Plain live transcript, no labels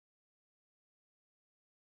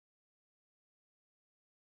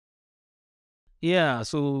Yeah,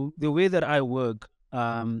 so the way that I work,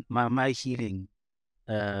 my healing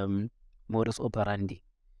modus operandi,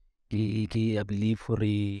 I believe for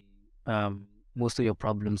most of your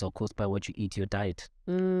problems are caused by what you eat, your diet.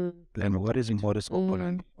 And what is modus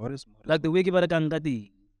operandi? What is Like the way you ngati.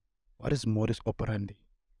 what is modus operandi?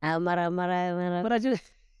 But I just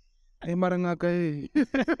Ay marangaka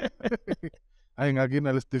ay ngaki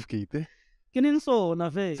na certificate eh. kinin so na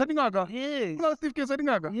fe. Sa ngaka? Yes. Na certificate sa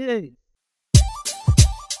ngaka? Yes.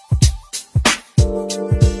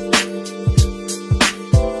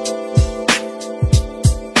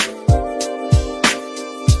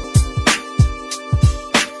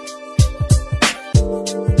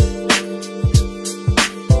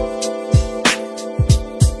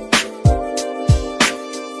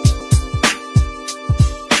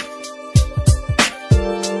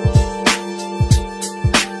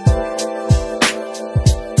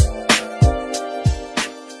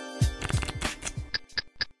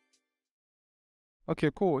 Okay,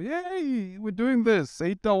 cool. Yay, we're doing this.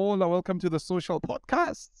 Eita Ola, welcome to the social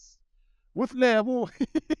podcasts with Lebo.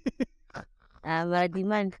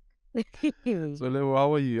 Demand. So Lebo,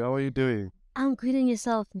 how are you? How are you doing? I'm greeting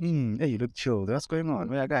yourself. Hey, you look chill. What's going on?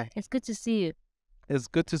 Where guy? It's good to see you. It's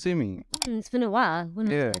good to see me. It's been a while.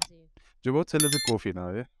 Yeah. Jabo tell us coffee now,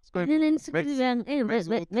 yeah? It's going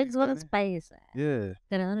Makes one spice. Yeah.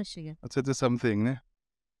 Then I sugar. I'll tell you something, ne?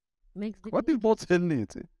 Makes the What is both telling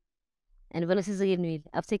it? and when is again with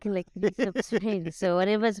I've taken like 3 steps to him. So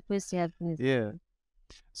whatever's supposed to happen is Yeah.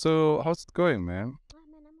 So how's it going, man? Oh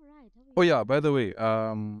man, I'm alright. Oh yeah, by the way,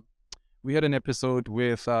 we had an episode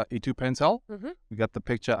with E2 Pentel. We got the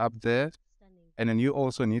picture up there. Stunning. And then you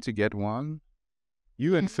also need to get one.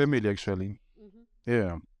 You and family, actually.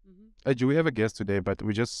 Yeah. Do we have a guest today, but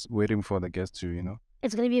we're just waiting for the guest to, you know.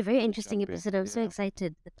 It's gonna be a very interesting Jump in, episode. I'm so yeah.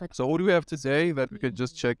 excited. So what do we have to say that we could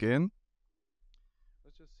just check in?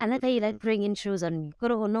 I like how you like throwing intros on me.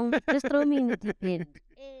 No, just throw me in the deep end.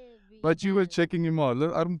 But you were checking him out.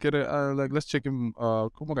 I don't get it. Like, let's check him.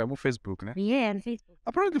 Come on, on Facebook. Ne? Yeah, on Facebook.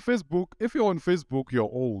 Apparently, Facebook, if you're on Facebook, you're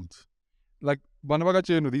old. Like,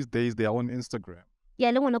 Banabagache, these days, they are on Instagram. Yeah,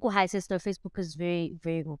 I don't want to go high sister. Facebook is very,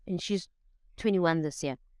 very old. And she's 21 this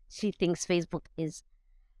year. She thinks Facebook is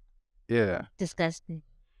Yeah. disgusting.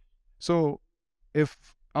 So, if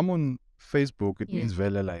I'm on Facebook, it Yeah. means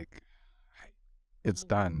very like, it's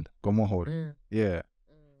done. Como hor. Mm. Yeah.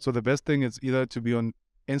 So the best thing is either to be on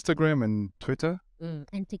Instagram and Twitter.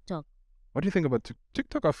 And TikTok. What do you think about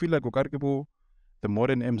TikTok? I feel like the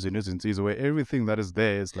modern MZs where everything that is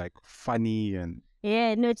there is like funny and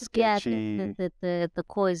Yeah, no, it's yeah. Sketchy. The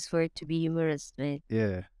core is for it to be humorous, right?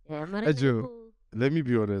 yeah. Yeah, Ajo, let me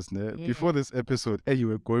be honest, ne? Yeah. Before this episode, you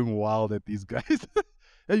were going wild at these guys.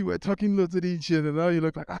 You were talking loads of this shit, and now you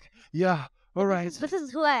look like, okay, yeah, all right. This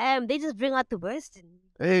is who I am. They just bring out the worst in me.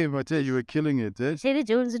 Hey, Mate, you were killing it, eh? Say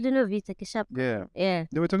Jones Lunovic, take a shop. Yeah. Yeah.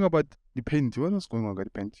 They were talking about the paint. What was going on with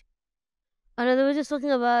the paint? Oh no, they were just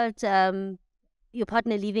talking about your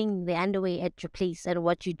partner leaving the underwear at your place and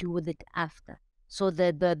what you do with it after. So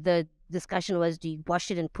the discussion was, do you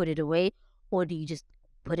wash it and put it away, or do you just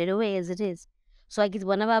put it away as it is? So I guess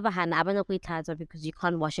one of our because you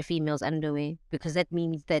can't wash a female's underwear because that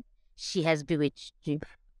means that she has bewitched you.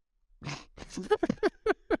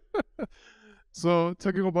 So,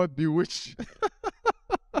 talking about Bewitched.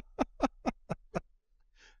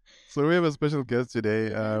 So, we have a special guest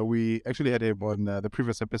today. We actually had him on the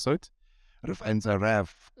previous episode. Refentse.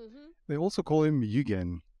 They also call him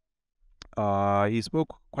Yugen. He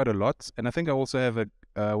spoke quite a lot. And I think I also have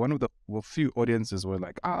one of the few audiences were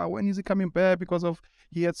like, when is he coming back? Because of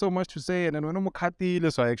he had so much to say. And then when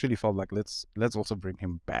so I actually felt like let's also bring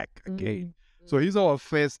him back again. So he's our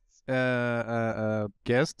first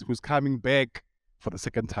guest who's coming back for the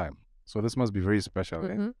second time. So this must be very special.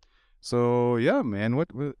 Eh? So yeah, man, what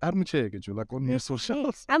I'm check you like on your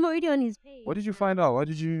socials. I'm already on his page. What did you find out?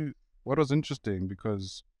 What was interesting?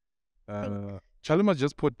 Because Chalima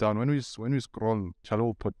just put down when we scroll, Chalo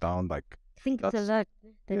will put down like I think it's a lot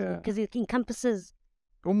because it encompasses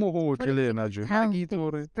health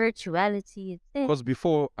and spirituality. Because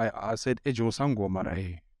before I said Ejo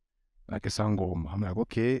Sangoma, like a sangoma. I'm like,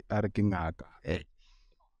 okay, hey.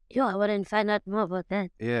 Yo, I want to find out more about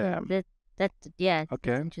that. Yeah. That Okay.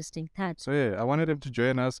 that's interesting. That. So yeah, I wanted him to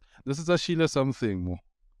join us. This is a Sheila something more.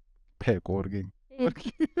 Pheko again.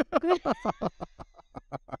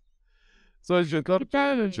 So I should got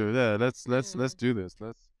yeah, let's do this.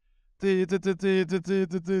 Let's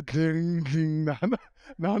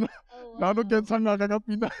now get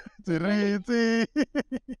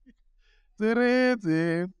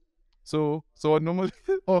so normally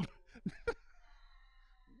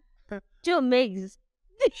Joe Megs.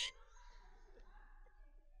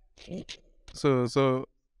 So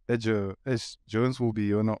Jones will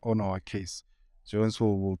be on our case. Jones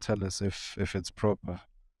will tell us if it's proper.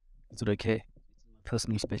 Is it okay?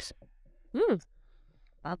 Personal space.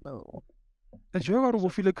 Bubble. Joe go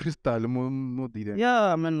feel crystal mo dide.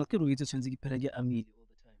 Yeah, man. Ke ruitse tshwantse ke phela ke amile all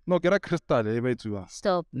the time. No, get a crystal e ba tsuwa.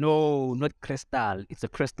 Stop. No, not crystal. It's a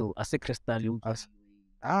crystal. I say crystal. You.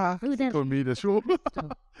 Who does- told me the show.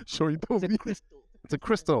 Show you told me. crystal. It's a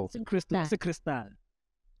crystal. It's a crystal. It's a crystal.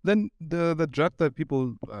 Then the drug that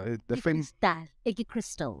people the famous Crystal. Eki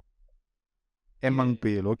crystal. emang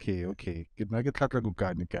pale. Okay. Ke na ke tlhatla go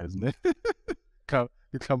kane guys, ne? Ka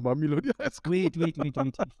ke tlhamba melodi high school. Wait.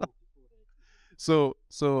 So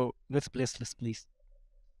Let's please.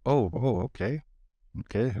 oh, okay.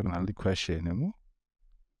 Okay, another question, Emo.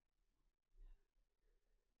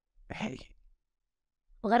 Hey.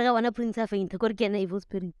 O ka re ka bona prince a fainta kore ke ena evil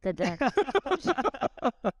spirit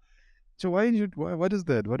So why is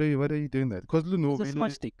that? Why are you doing that? Because no, It's a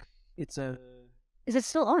smudge stick. It's a. Is it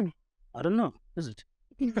still on? I don't know. Is it?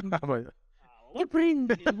 Ke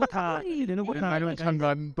prince.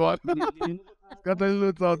 Changan tuan. Kata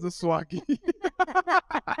lu tahu sesuatu.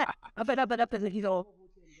 Apa.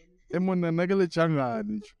 Emo na nagale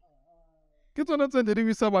changan. Kita nak sendiri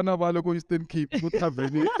bisa bana balo ko Eastern Cape mo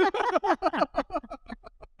taveni.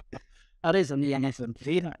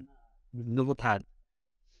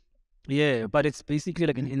 Yeah, but it's basically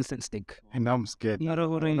like an incense stick. And now I'm scared. You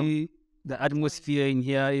know, already the atmosphere in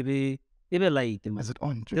here, it be light. Is it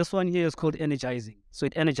on? This one here is called energizing, so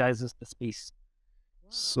it energizes the space.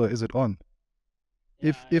 So is it on?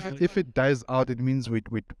 If it dies out, it means we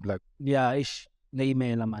like. Yeah, ish.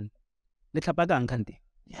 Naimela man. Letlapagang kanti.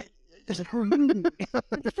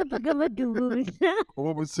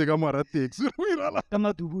 Oh, we say kamara takes.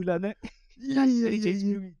 Kama dubula ne.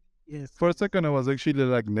 Yes. For a second, I was actually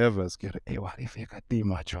like nervous. Hey, what if I got too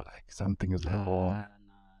much or like something is wrong?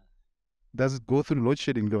 Does it go through load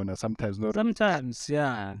shedding though? No, sometimes not. Sometimes,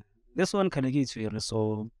 yeah. This one can get you.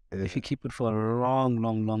 So if you keep it for a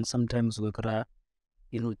long, sometimes we could,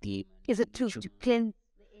 deep. Is it to cleanse?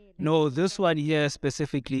 No, this one here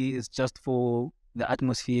specifically is just for the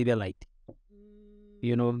atmosphere light.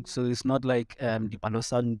 You know, so it's not like the Palo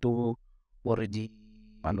Santo or the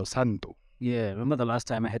Palo Santo. Yeah, remember the last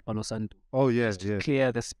time I had Palo Santo? Oh yes, to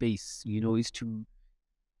clear the space. You know, is to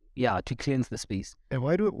cleanse the space. And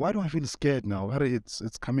why do I feel scared now? It's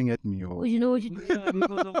coming at me. Or... You know what you do? Yeah,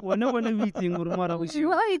 because of whenever meeting or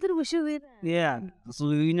yeah.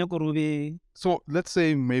 So you know, so let's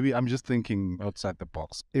say maybe I'm just thinking outside the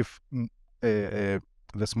box. If the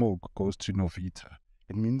smoke goes to Novita,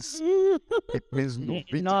 it means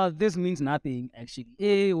Novita. No, this means nothing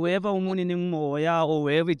actually. Wherever or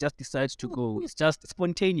wherever it just decides to go, it's just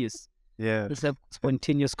spontaneous. Yeah, it's a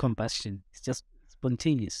spontaneous combustion. It's just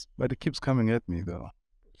spontaneous. But it keeps coming at me though.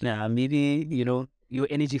 Nah, maybe your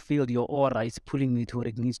energy field, your aura is pulling me to where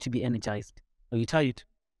it needs to be energized. Are you tired?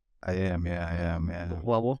 I am. Yeah.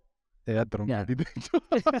 Wow. Yeah. But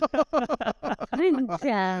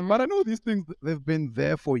I know these things, they've been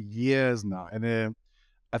there for years now. And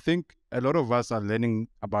I think a lot of us are learning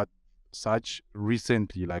about such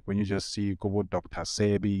recently, like when you just see Kobo Dr.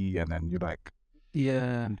 Sebi and then you're like...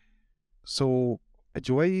 Yeah. So, you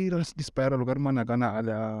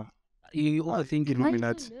overthinking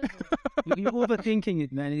Illuminati. You're overthinking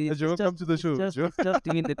it, man. It's Joe, come to the show. Just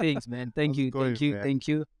doing the things, man. Thank you.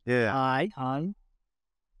 Yeah. Hi.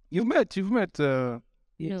 You've met. No.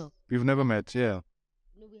 We've never met, yeah.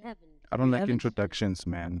 No, we haven't. I don't like introductions,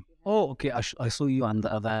 man. Oh, okay. I saw you on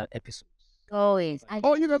the other episode. Oh, yes.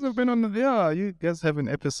 Oh, you guys have been on you guys have an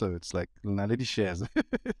episodes, like Naledi shares.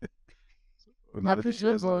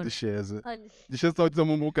 The shares.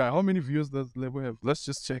 How many views does Lebo have? Let's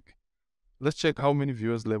just check. Let's check how many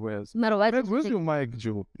viewers Lebo has. Where's your mic,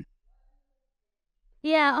 Joe?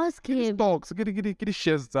 Yeah, ask him. Talks. Get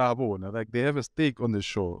shares. Like they have a stake on the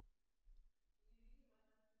show.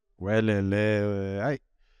 Well,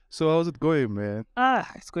 so how's it going, man?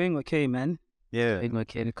 It's going okay, man. Yeah. It's going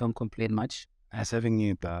okay. I can't complain much. Nice having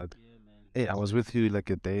you, Dad. Yeah, man. Hey, I was with you like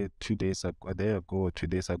a day ago, 2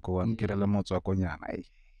 days ago. I'm getting a lot of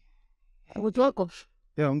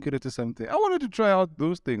yeah, I'm getting to something. I wanted to try out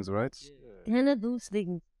those things, right? None of those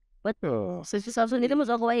things. But Oh, so it's also need to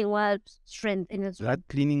go wild strength in its that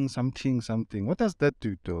cleaning something. What does that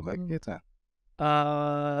do, though? Like,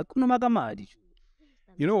 Kunomagamadi.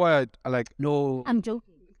 you know why I like No. I'm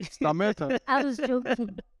joking. Stameta. I was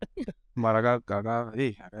joking. Maraga,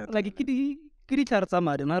 hey. Like kiri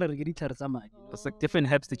tarsamadi, not a kiri tarsamadi. It's like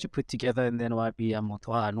different herbs that you put together and then wapi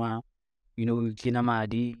amotwa,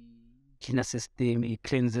 kinamadi, inner system. It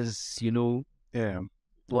cleanses, Yeah.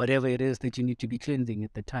 whatever it is that you need to be cleansing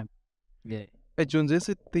at the time. Yeah. Hey, Jones, is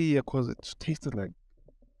it because it tasted like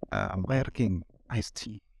American iced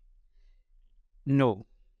tea? No.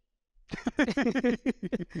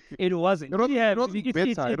 It wasn't. It was, Yeah, it was it-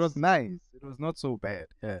 better. it- It was nice. It was not so bad.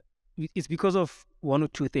 Yeah. It's because of one or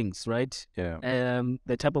two things, right? Yeah.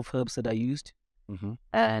 The type of herbs that I used Mm-hmm.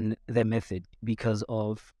 and the method. Because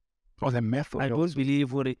of, Oh, the method. I don't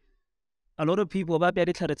believe what a lot of people about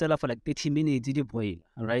the for like 30 minutes, did it boil,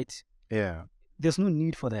 all right? Yeah. There's no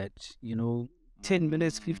need for that, 10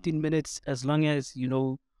 minutes, 15 minutes, as long as,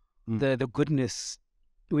 the goodness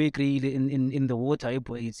we create in the water, it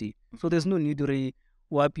boils. So there's no need to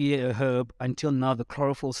wipe a herb until now the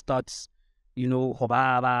chlorophyll starts,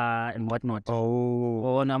 hobaba and whatnot.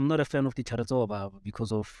 Oh. And I'm not a fan of the charazoba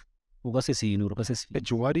because of But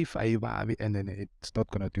what if I and then it's not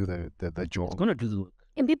gonna do the job? it's gonna do the work.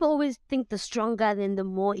 And people always think the stronger, then the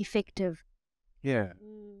more effective. Yeah.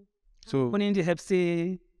 So When you have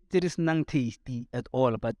say there is none tasty at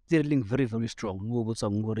all, but they're very, very strong.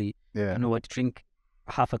 yeah. You know what? Drink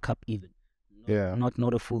half a cup even. Yeah.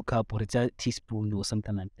 Not a full cup or a teaspoon or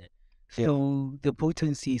something like that. So the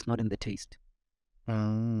potency is not in the taste.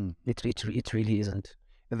 It really isn't.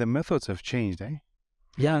 And the methods have changed, eh?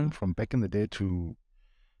 Yeah. From back in the day to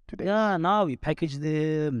today. Yeah, now we package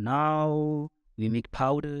them. Now we make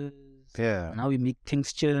powders. Yeah. Now we make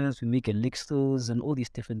tinctures. We make elixirs and all these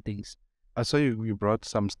different things. I saw you brought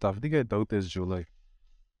some stuff. I think I doubt this, July.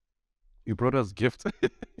 You brought us gift.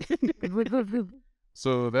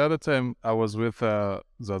 So the other time I was with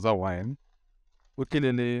Zaza Wine.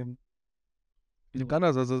 Ukilele.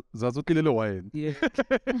 Kana Zaza Ukilele wine. Yeah.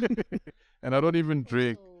 And I don't even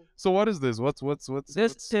drink. So what is this? What's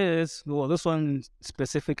This one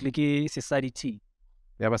specifically society tea.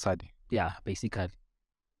 Yabasadi? Yeah, basically.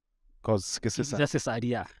 Because That's society,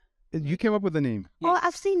 yeah. you came up with the name. Oh,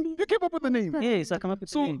 I've seen these. You came up with the name. Yes, I come up with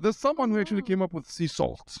the So name. there's someone who actually came up with sea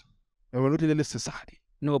salt. And we're not really society.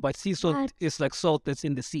 No, but sea salt What? is like salt that's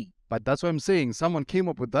in the sea. But that's what I'm saying. Someone came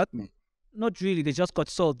up with that name. Not really. They just got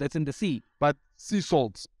salt that's in the sea. But sea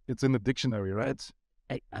salt, it's in the dictionary, right?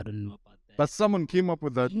 I don't know about that. But someone came up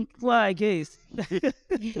with that. Well, I guess.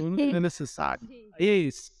 Society.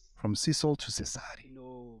 Yes. From sea salt to society.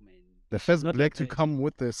 No, man. The first Not black like to that. come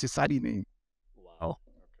with the society name. Wow.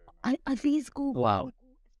 Are these good? Wow.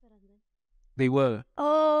 They were.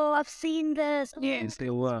 Oh, I've seen this. Yes, they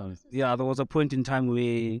were. Yeah, there was a point in time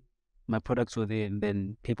where my products were there and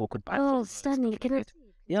then people could buy Oh, them. stunning. Can I?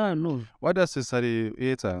 Yeah, no. What does society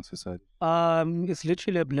eat? Society. It's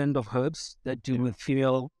literally a blend of herbs that deal with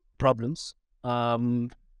female problems.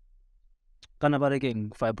 Kind of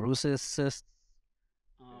again, fibrosis, cysts,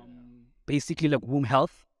 basically like womb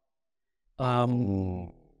health.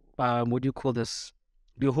 What do you call this?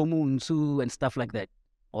 The hormones and stuff like that.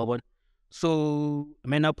 Or what? So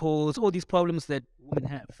menopause, all these problems that women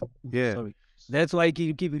have. Yeah. Sorry. That's why I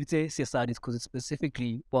give it a society because it's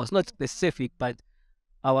specifically, well, it's not specific, but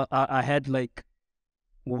I had like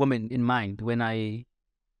women in mind when I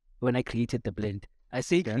created the blend. I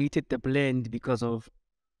say created the blend because of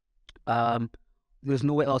there's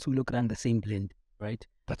nowhere else we look around the same blend, right?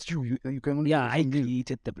 That's you. You can only. Yeah, I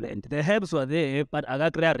created the blend. The herbs were there, but I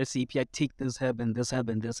got a recipe. I take this herb and this herb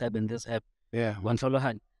and this herb and this herb. Yeah. One solo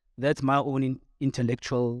hand. That's my own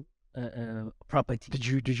intellectual property.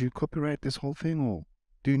 Did you copyright this whole thing, or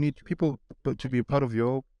do you need people to be a part of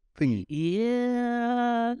your thingy?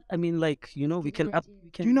 Yeah, I mean, like we can up.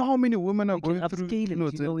 We can, Do you know how many women are we can going through?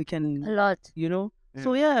 upscale it. We can. A lot. Yeah.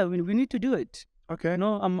 So yeah, we need to do it. Okay.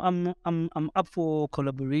 I'm up for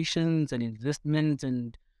collaborations and investments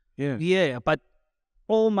and Yeah. but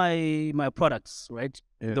all my products, right?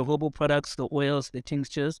 Yeah. The herbal products, the oils, the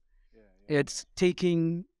tinctures, it's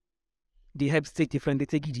taking the herbs take different, they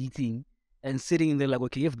take eating and sitting in there like,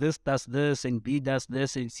 okay, if this does this and B does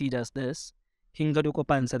this and C does this,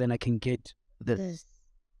 then I can get this.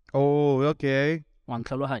 Oh, okay. One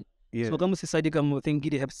kalohan. Yeah. So come society come think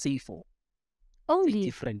they have safe for Only.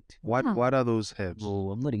 different. What Huh. are those herbs?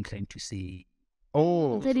 Oh, I'm not inclined to say.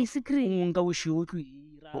 Oh. Very secret.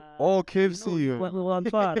 Oh, KFC. Yeah.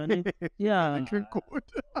 Okay, good.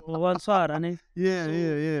 Yeah.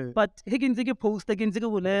 Yeah. But he can take a post, he can take a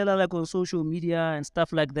like on social media and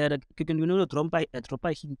stuff like that. You can drop by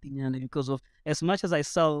because of as much as I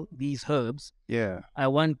sell these herbs, Yeah. I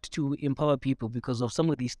want to empower people because of some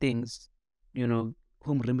of these things, home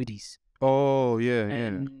remedies. Oh, yeah.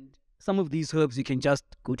 And some of these herbs you can just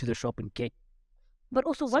go to the shop and get. But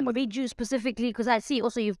also, what made you specifically? Because I see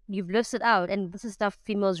also you've listed out, and this is stuff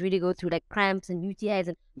females really go through, like cramps and UTIs.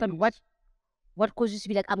 And but What caused you to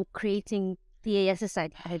be like, I'm creating the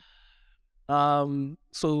exercise?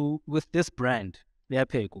 So with this brand,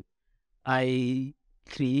 Pheko, I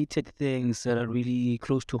created things that are really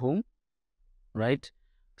close to home, right?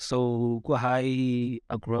 So I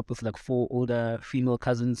grew up with like 4 older female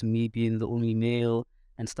cousins, me being the only male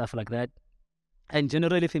and stuff like that. And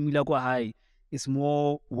generally, family high is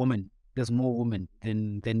more women. There's more women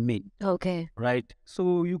than men. Okay. Right.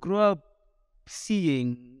 So you grow up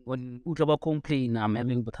seeing when Utlaba complain, I'm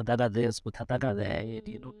having butataga this, butataga that,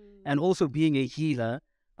 you know. And also being a healer,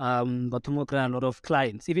 got to work around a lot of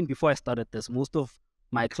clients. Even before I started this, most of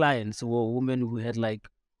my clients were women who had like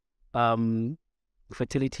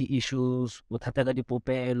fertility issues, butataga di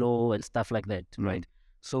popelo and stuff like that, right?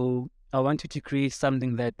 So I wanted to create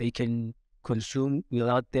something that they can consume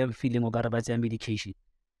without them feeling ogarabatia medication,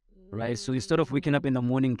 right? So instead of waking up in the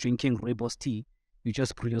morning drinking rooibos tea, you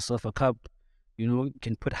just put yourself a cup, you know, you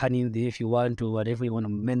can put honey in there if you want or whatever you want to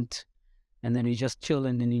mint, and then you just chill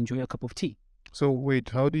and then enjoy a cup of tea. So wait,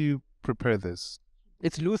 how do you prepare this?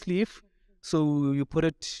 It's loose leaf, so you put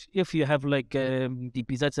it, if you have like the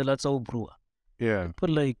pizza salads or brewer, Yeah. put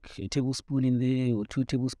like a tablespoon in there or 2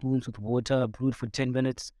 tablespoons with water, brew it for 10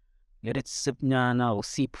 minutes, let it sip nyana or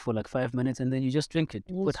seep for like 5 minutes, and then you just drink it.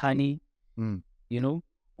 Put honey, you know,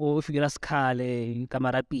 or if you get a scale,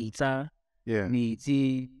 camera pizza, Yeah.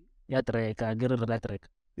 meaty, ya treka, get rid of that trek.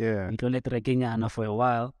 Yeah. You don't let it nyana for a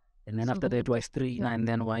while, and then after that, twice 3, and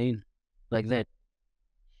then wine, like that,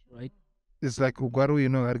 right? It's like Ugaru, you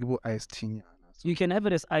know, Argibo iced tea. You can have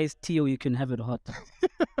it as iced tea or you can have it hot.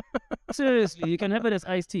 Seriously, you can have it as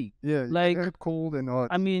iced tea. Yeah, like cold and hot.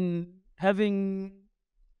 I mean, having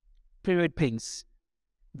period pains,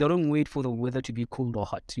 they don't wait for the weather to be cold or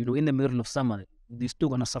hot. You know, in the middle of summer, they're still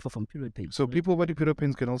gonna suffer from period pains. So people with period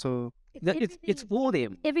pains can also. It's for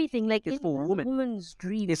them. Everything, like it's for women. Women's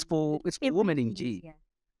dream. It's for women in G.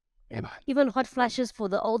 Yeah. Even hot flashes for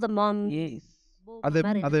the older moms. Yes. Are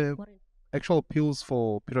there actual pills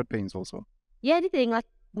for period pains also? Yeah, anything like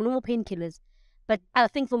normal painkillers. But I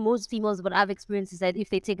think for most females, what I've experienced is that if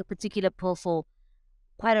they take a particular pill for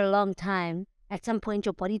quite a long time, at some point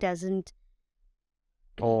your body doesn't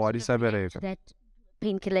that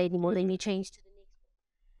painkiller anymore. Then you change to the next.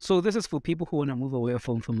 So this is for people who want to move away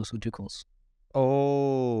from pharmaceuticals.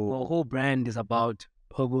 Oh. The whole brand is about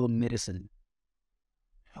herbal medicine.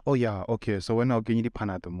 Oh yeah, okay. So when I'll get you the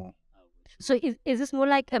panadol. So is this more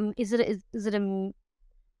like is it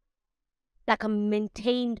like a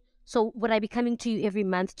maintained? So would I be coming to you every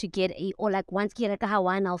month to get or like once get like a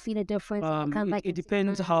one, I'll feel a difference? It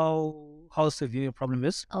depends how severe your problem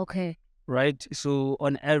is. Okay. Right. So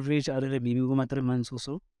on average, I don't know, maybe 3 months or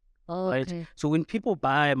so. Oh, right. Okay. So when people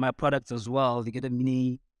buy my products as well, they get a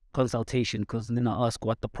mini consultation because then I ask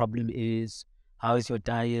what the problem is, how is your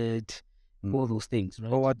diet, all those things.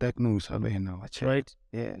 Right. Oh, what diagnose have I now? Right.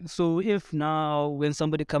 Yeah. So if now when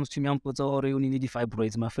somebody comes to me and puts oh, you need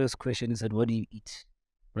fibroids, my first question is that what do you eat?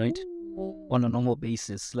 Right? On a normal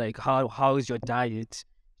basis. Like how is your diet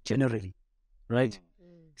generally? Right?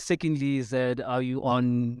 Secondly is that are you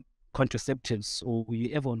on contraceptives or were you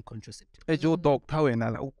ever on contraceptives? Hey, your doctor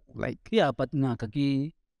and like yeah, but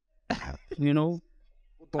nakaki you know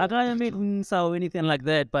I can't make or anything like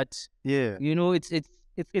that, but yeah, you know it's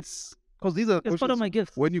because these are it's part of my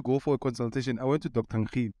gift. When you go for a consultation, I went to Dr.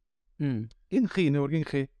 Nkhi. In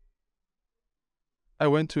Nkhi, I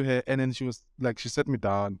went to her and then she was like, she sat me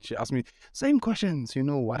down. She asked me same questions, you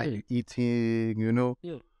know, what are you eating, you know?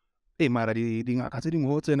 Yeah. Hey, like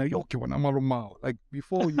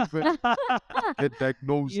before you even get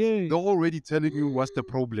diagnosed, they're already telling you what's the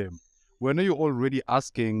problem. When are you already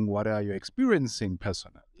asking what are you experiencing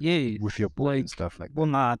personally? Yeah, with your body and stuff like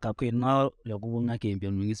that.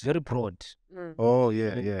 It's very broad. Oh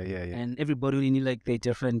yeah. And everybody really need like their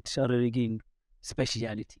different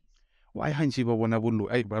speciality. Why Hanchiba wanna wulu?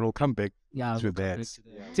 Hey, but I'll come back to that.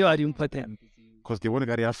 So I didn't put them. Because they want to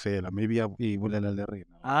get a fail. Maybe I will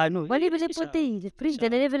no.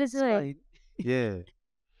 Yeah.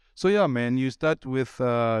 So yeah, man, you start with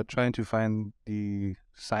trying to find the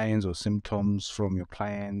signs or symptoms from your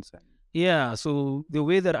clients. Yeah. So the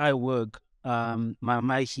way that I work,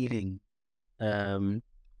 my healing,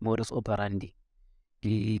 modus operandi,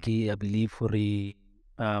 I believe for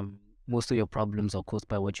most of your problems are caused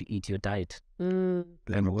by what you eat, your diet. And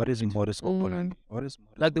what is modus operandi? What is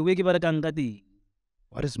like the way you gangadi?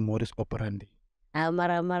 What is modus operandi?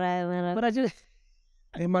 Mara.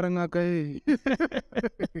 Ay marangaka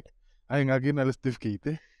ay ngaki na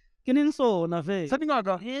certificate. Kinin so na fe. Sa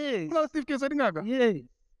dingaga? Yes. Na certificate sa dingaga? Yes.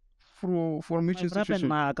 For which institution?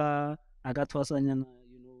 Maka Ukuthwasa nyana,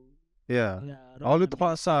 you know. Yeah. Yeah, All the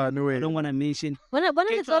Ukuthwasa, I anyway. don't want to mention. One of the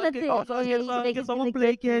Get other someone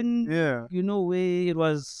things. Yeah. you know, where it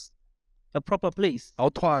was a proper place.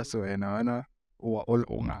 Ukuthwasa, wena.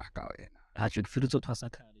 Ungaka, wena. I should feel it was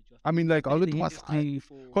I mean, like, all the Ukuthwasa.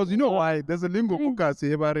 Because you know why? There's a lingo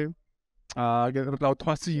kukasi ebare.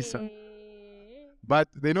 Ukuthwasisa. But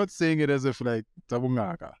they're not saying it as if like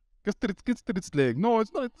tabungaka. Because street slang. No,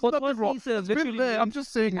 it's not. It's What not wrong. was he It's been there. I'm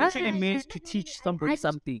just saying. It actually means to teach somebody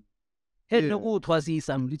something. Hey, no, what was he?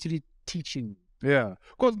 I'm literally teaching. Yeah.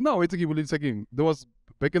 Because now it's again. There was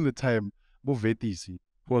back in the time, Bovetisi,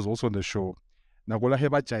 who was also on the show. Nagola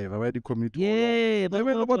Heba Jaiva, where the community. Yeah, They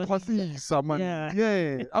went about Ukuthwasa, man. Yeah.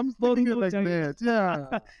 Yeah. I'm thinking it like that.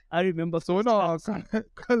 Yeah. I remember. So no,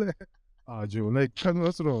 Joe, like,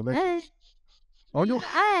 what's wrong? Like, on your,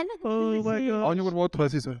 Oh my God. on your what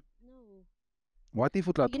was it? What if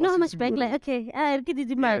You know how much bank like, okay, get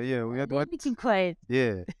it in my Yeah, we had what? Be quiet.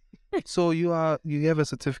 Yeah. So you have a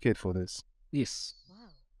certificate for this. Yes. Wow.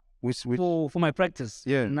 Which For my practice.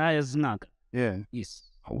 Yeah. Na as nag. yeah. Yes.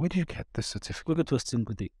 Where did you get the certificate? Go to a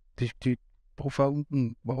single day.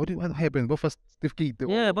 What happened? What first certificate?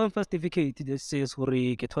 Yeah, but first certificate that says for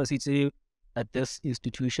get was it at this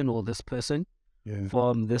institution or this person Yeah.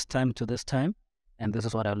 from this time to this time, and this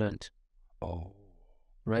is what I learned. Oh.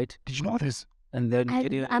 Right? Did you know this? And then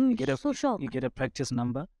I'm you get a so shocked. you get a practice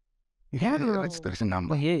number. Yeah, Wow. that's a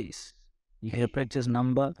number. Oh, yes. You get a practice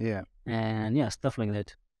number Yeah. and yeah, stuff like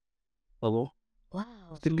that. Oh, Wow.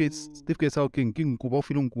 Certificates how king kuba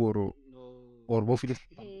filung kuoro or bo filung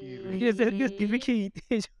yes, certificate.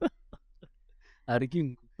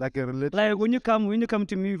 like a related. Like when you come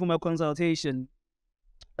to me for my consultation,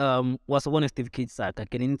 what's one certificate sack? I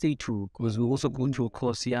can say true because we also go to a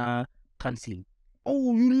course here counseling.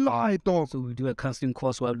 Oh, you lied, dog. So we do a counseling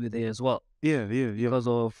course while we're there as well. Yeah. Because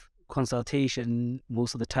of consultation,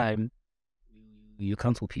 most of the time you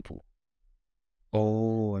counsel people.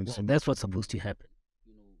 Oh, I Well, see. that's what's supposed to happen.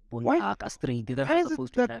 Why? That's How is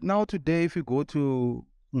supposed it to that happen. now today, if you go to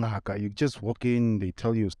Ngaka, you just walk in, they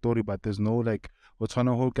tell you a story, but there's no like, what's on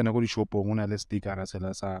a whole can I go to shop or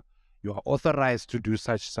you are authorized to do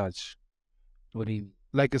such. What do you mean?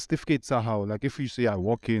 Like a certificate somehow. Like if you say I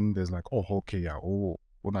walk in, there's like, oh, okay, yeah, oh,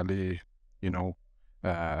 onale, you know,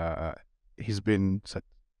 he's been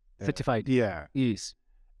Certified. yeah. Yes.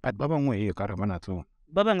 But Baba Ngwe, Karamana too.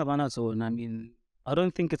 Baba Ngabana, so I mean, I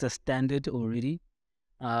don't think it's a standard already.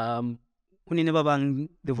 They've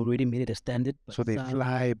already made it a standard. So they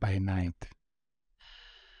fly by night.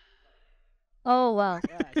 Oh wow.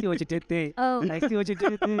 Yeah, I see what you did there. Oh. I see what you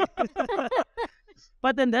did there.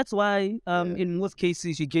 But then that's why in most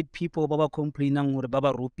cases you get people baba complaining or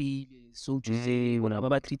baba rupi, so to say, or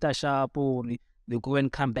baba trita sharp, or they go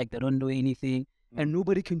and come back, they don't know anything. And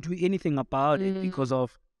nobody can do anything about it because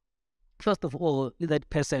of, first of all, that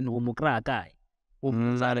person who mukra guy. Well,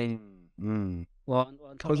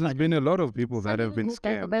 Because there's been a lot of people that have been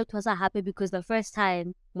scammed. About was happy because the first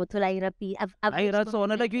time Motula Irapi,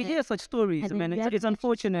 like you hear such stories, And then man. you have It's to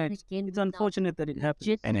unfortunate. again It's without unfortunate that it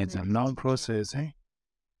happened. And it's a long process, eh?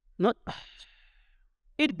 Not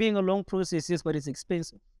it being a long process, yes, but it's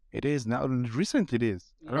expensive. It is now. Recently, it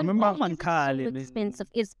is. I And remember. Oman Kali, man. expensive.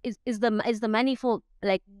 Is the money for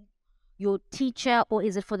like your teacher or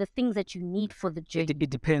is it for the things that you need for the journey? It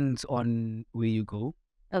depends on where you go,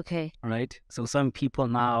 Okay. right? So some people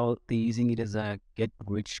now they're using it as a get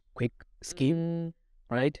rich quick scheme,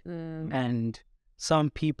 right? And some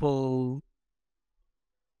people,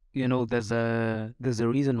 you know, there's a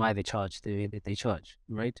reason why they charge the way that they charge,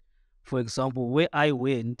 right? For example, where I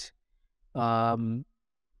went,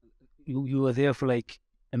 you were there for like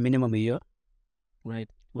a minimum a year, right?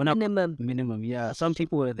 Minimum, yeah. Some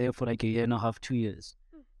people were there for like a year and a half, 2 years.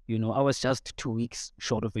 You know, I was just 2 weeks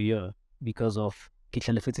short of a year because of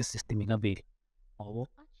Refentse system in Abel.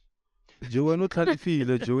 Joe, not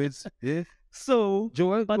feel Joe. It's yeah. So,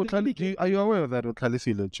 Joe, but are you aware of that?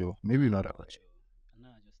 Feel Joe? Maybe not aware.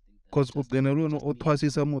 Because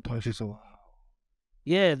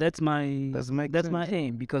yeah, that's my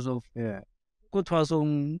aim because of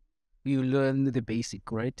Ukuthwasa, you learn the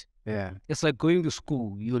basic, right? Yeah. It's like going to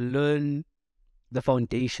school. You learn the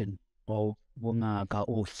foundation of wongaka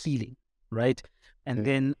or healing, right? And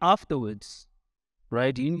then afterwards,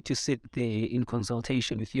 right, you need to sit there in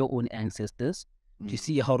consultation with your own ancestors to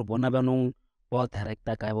see how to bonabano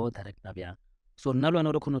so now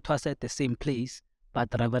at the same place, but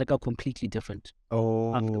completely different.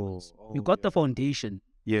 Afterwards. You got the foundation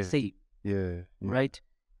same, right?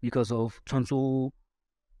 Because of Transo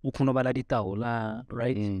Ukunobala Ditaola,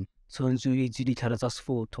 right? So those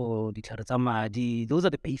are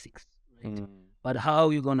the basics. Right? But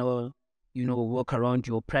how you gonna work around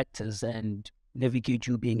your practice and navigate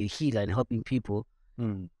you being a healer and helping people.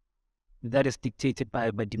 That is dictated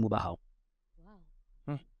by Badimo Bahao.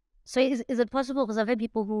 Wow. So is it possible, because I've heard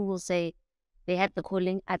people who will say they had the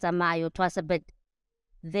calling at Amayo Twasa, but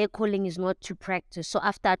their calling is not to practice. So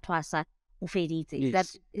after Twasa, ufedite.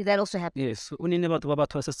 Yes. That also happens. Yes. Unine batho ba ba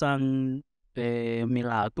thwasisang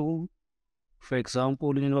melato, for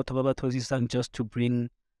example, unine batho ba ba thwasisang just to bring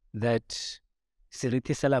that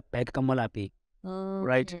seriti sela back ka mo lapeng.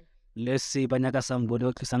 Right? Let's say ba nyaka somebody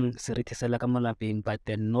o tlisang seriti sela ka mo lapeng, but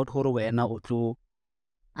then not hore wena o tlo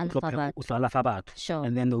alafa batho. Sure.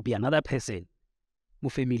 And then there'll be another person mo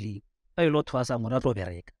family a ilo thwasa ngora tlo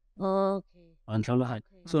bereka. Okay.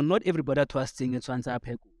 So not everybody thwasing it tshwantse a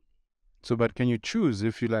pheko. So, but can you choose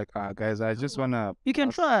if you like, guys, I just wanna. You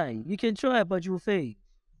can try, but you'll fail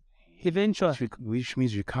eventually. Which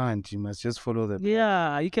means you can't. You must just follow the.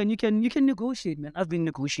 Yeah, you can negotiate, man. I've been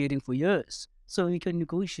negotiating for years, so you can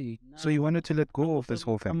negotiate. So you wanted to let go of this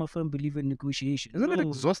whole thing. I'm a firm believer in negotiation. Isn't it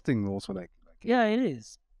exhausting also? Like yeah, it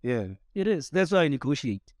is. Yeah, it is. That's why I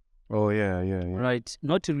negotiate. Oh yeah. Right,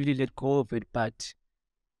 not to really let go of it, but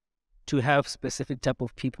to have specific type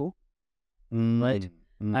of people. Right.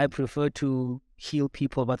 I prefer to heal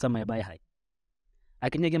people but am I by high. I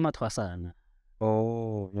can get my twasana.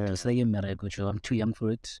 Oh, yeah. To say I'm too young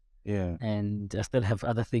for it. Yeah. And I still have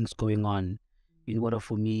other things going on. In order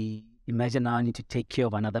for me, imagine now I need to take care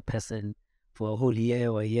of another person for a whole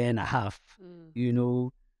year or a year and a half.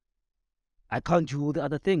 I can't do all the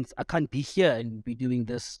other things. I can't be here and be doing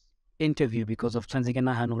this interview because of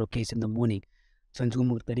transgender case in the morning. It's like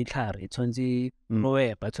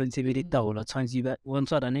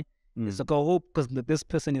a hope because this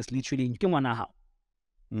person is literally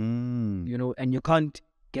and you can't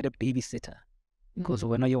get a babysitter because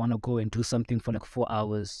when you want to go and do something for like 4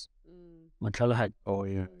 hours. Oh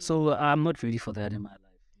yeah. So I'm not ready for that in my life.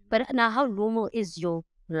 But now, how normal is your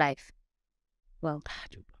life? Well,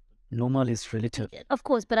 normal is relative. Of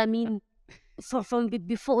course, but I mean, from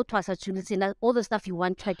before Twasa, to all the stuff you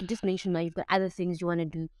want, try to just mention now you've got other things you want to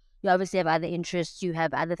do. You obviously have other interests. You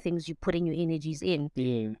have other things you put in your energies in.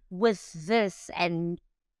 Yeah. With this and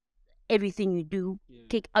everything you do,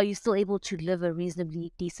 are you still able to live a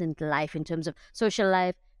reasonably decent life in terms of social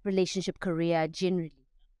life, relationship, career, generally?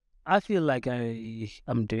 I feel like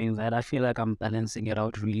I'm doing that. I feel like I'm balancing it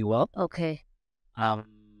out really well. Okay. I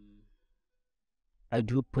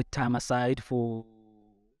do put time aside for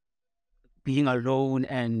being alone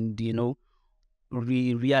and,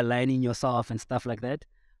 realigning yourself and stuff like that.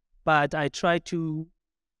 But I try to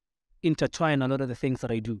intertwine a lot of the things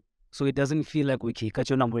that I do. So it doesn't feel like, okay,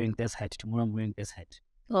 I'm wearing this hat, tomorrow I'm wearing this hat.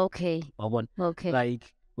 Okay. Okay.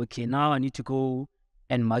 Like, okay, now I need to go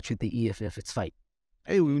and march with the EFF, it's fine.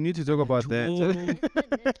 Hey, we need to talk about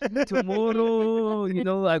that.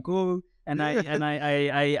 Tomorrow, I go and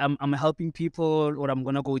I'm helping people, or I'm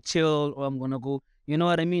gonna go chill, or I'm gonna go, you know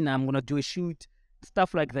what I mean? I'm gonna do a shoot,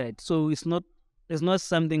 stuff like that. So it's not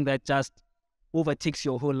something that just overtakes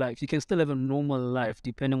your whole life. You can still have a normal life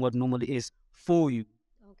depending what normal is for you.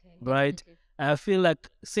 Okay. Right? Okay. I feel like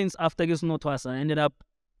since after Twasa, I ended up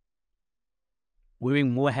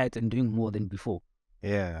wearing more hats and doing more than before.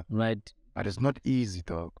 Yeah. Right. But it's not easy,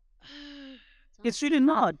 dog. It's really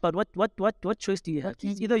not. But what choice do you have?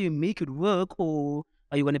 It's either you make it work or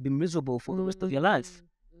are you going to be miserable for the rest of your life?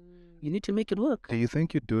 You need to make it work. Do you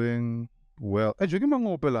think you're doing well? It's not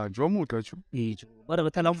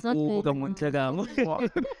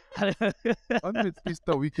good.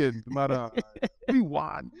 Easter weekend, Mara. We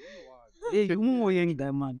won.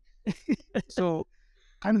 So,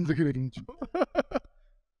 I'm looking at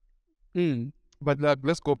you. But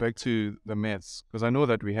let's go back to the myths, because I know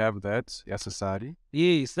that we have that, Yasasari.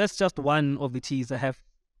 Yes, that's just one of the teas. I have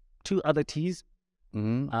 2 other teas.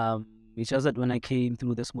 It's just that when I came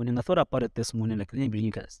through this morning, I thought about it this morning, like, let me bring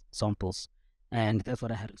you guys samples. And that's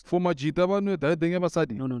what I had. For Majita, no.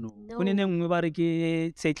 And then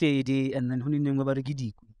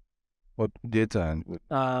what data?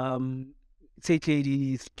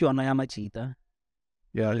 Machita.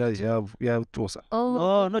 Yeah, Tosa.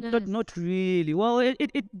 Oh, not really. Well,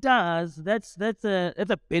 it does. That's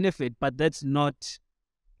a benefit, but that's not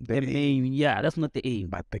the aim. Yeah, that's not the aim.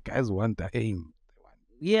 But the guys want the aim.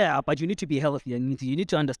 Yeah, but you need to be healthy. You need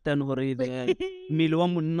to understand what the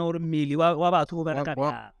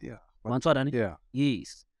Yeah.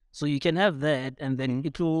 Yes. So you can have that, and then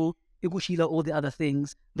it will all the other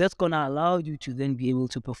things. That's gonna allow you to then be able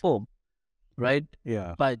to perform, right?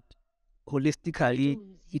 Yeah. But holistically,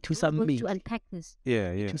 to some meat. To unpack this.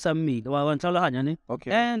 Yeah. To some meat.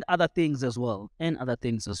 Okay. And other things as well.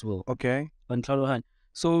 Okay.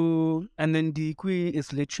 So, and then Dikwi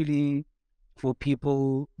is literally for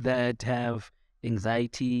people that have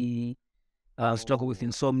anxiety, struggle with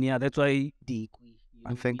insomnia. That's why Dikwi.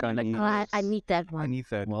 I think I need. I need that one. I need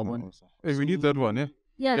that Well, one one. also. Hey, we need that one, yeah.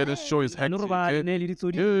 Yeah. Yeah, this show is I know hectic. about Yeah, Nelly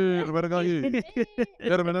Tsodi. yeah, yeah,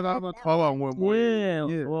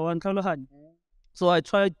 yeah. Well, one Kalahan. So I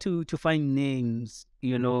tried to find names,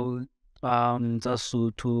 you know,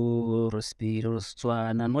 Zasutu, Rospiro,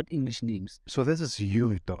 Swana, not English names. So this is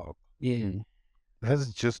you, dog. Yeah, This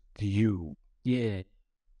is just you. yeah.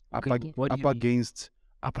 Up, Okay, what do you mean?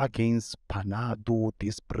 up against Panado,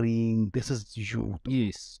 Spring. This is you.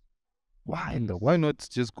 Yes. Why? Why not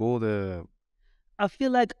just go the? I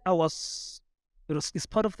feel like it's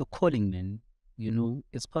part of the calling, man. You know,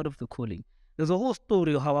 it's part of the calling. There's a whole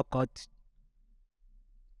story of how I got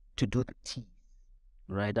to do the tea,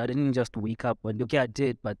 right? I didn't just wake up and okay, I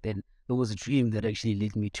did, but then there was a dream that actually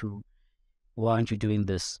led me to, why aren't you doing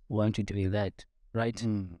this? Why aren't you doing that? Right?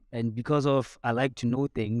 Mm. And because of I like to know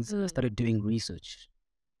things, I started doing research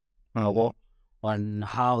on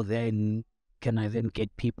how then can I then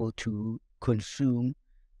get people to consume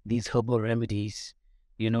these herbal remedies,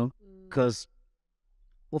 you know? Because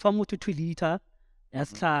if I'm to 2 liter,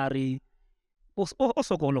 that's clary,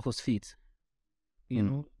 also go on his feet, you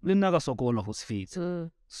know? Linaga so go on his feet.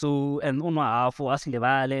 So, and on half or something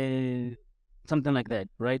like that,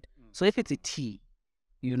 right? So if it's a tea,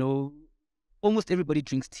 you know, almost everybody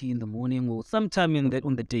drinks tea in the morning or sometime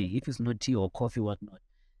on the day, if it's not tea or coffee, whatnot.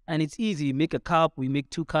 And it's easy. You make a cup, we make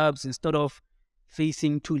 2 cups instead of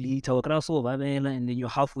facing 2 liter or and then you're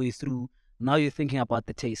halfway through. Now you're thinking about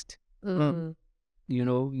the taste. You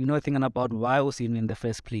know, you're not thinking about why I was in the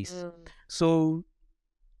first place. So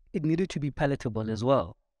it needed to be palatable as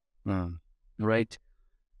well. Right?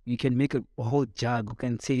 You can make a whole jug. You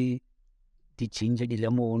can say the ginger, the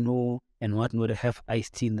lemon, and whatnot, have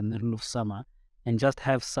iced tea in the middle of summer and just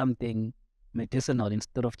have something medicinal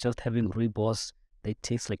instead of just having rooibos that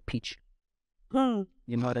tastes like peach. You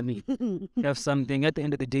know what I mean? You have something at the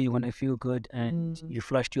end of the day, you want to feel good and you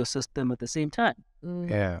flushed your system at the same time.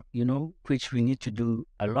 Yeah. You know, which we need to do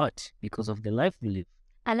a lot because of the life we live.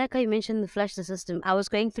 I like how you mentioned the flush the system. I was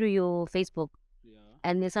going through your Facebook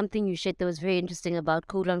and there's something you shared that was very interesting about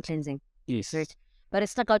colon cleansing. Yes. Right? But it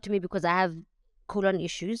stuck out to me because I have colon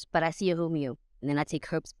issues, but I see a homeo and then I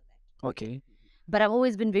take herbs for that. Okay. But I've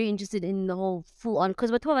always been very interested in the whole full on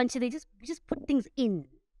because with they just put things in.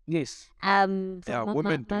 Yes. Yeah,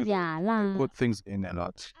 women do put things in a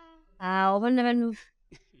lot.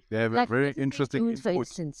 They have a very interesting input. For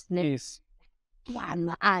instance, yes.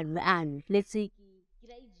 Let's say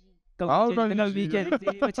yeah.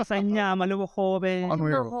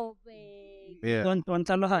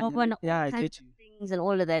 Yeah, I get you. Things and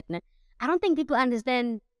all of that. I don't think people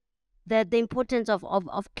understand the importance of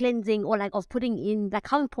cleansing or like of putting in, like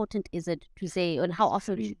how important is it to say and how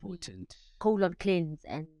often Very important. Colon cleanse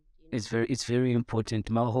and it's very important.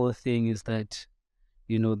 My whole thing is that,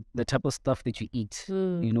 you know, the type of stuff that you eat,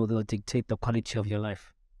 you know, they'll dictate the quality of your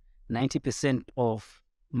life. 90% of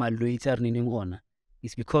my loiter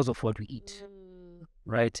is because of what we eat,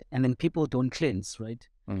 right? And then people don't cleanse, right?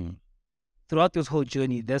 Throughout this whole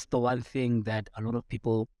journey, that's the one thing that a lot of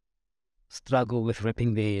people struggle with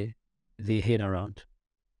wrapping their head around.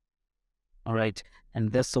 All right.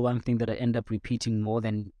 And that's the one thing that I end up repeating more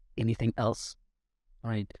than anything else.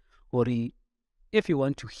 All right. Or if you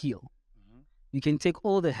want to heal, you can take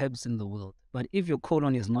all the herbs in the world, but if your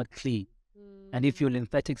colon is not clean and if your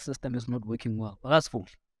lymphatic system is not working well, that's full.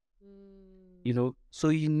 You know, so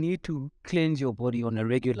you need to cleanse your body on a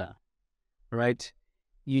regular, right?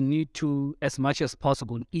 You need to, as much as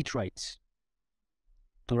possible, eat right.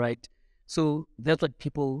 All right. So that's what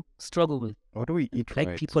people struggle with. What do we eat Like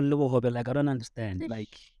right? people live like I don't understand.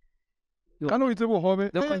 Like the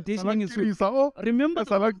conditioning is remember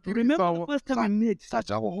the first time we met.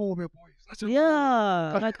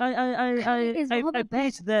 Yeah, like I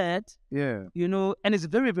page that. Yeah. You know, and it's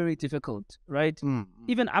very, very difficult, right?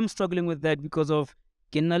 Even I'm struggling with that because of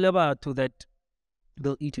to that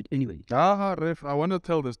they'll eat it anyway. Ref, I want to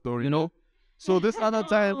tell the story. You know? So this other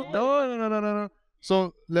time, no.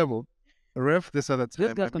 So level, Ref, this other time,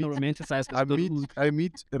 This guy's gonna romanticize the I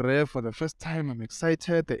meet Ref for the first time. I'm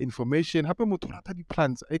excited. The information. Happy mo turata di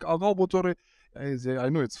plants. I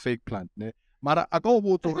know it's fake plant, ne? Mara I go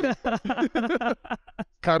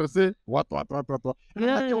say what. And I'm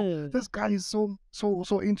like, yo, this guy is so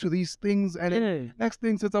into these things. And then next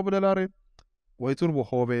thing sits up with a lot. Wait till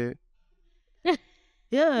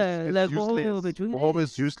yeah, like Hobe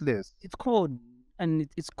is useless. It's corn, and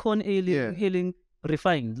it's corn healing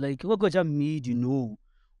refined. Like what got made, you know,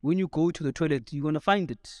 when you go to the toilet, you're going to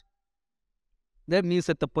find it. That means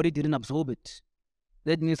that the body didn't absorb it.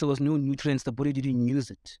 That means there was no nutrients, the body didn't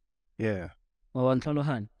use it. Yeah. So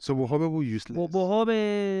bohobe were useless.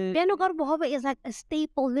 Then bohobe is like a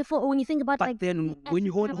staple. Therefore, when you think about but like then when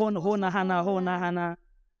you when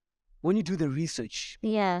you do the research,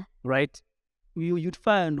 yeah, right, you'd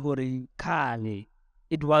find kale,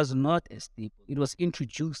 it was not a staple. It was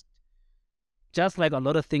introduced. Just like a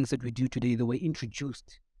lot of things that we do today, they were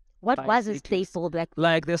introduced. What was a staple back then?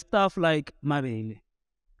 Like the stuff like mabele,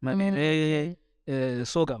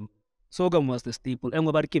 sorghum. Sorghum was the staple. And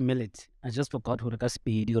what about millet? I just forgot what the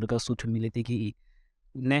speed or the soto millet.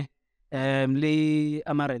 Ne, le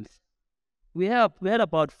amaranth. We had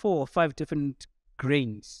about 4 or 5 different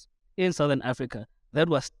grains in Southern Africa that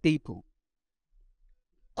was staple.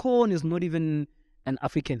 Corn is not even an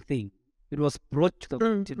African thing. It was brought to the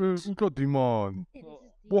continent.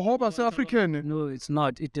 Bohobe is African. No, it's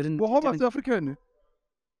not. It didn't. Bohobe is African.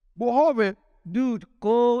 Bohobe. Dude,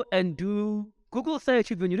 go and do Google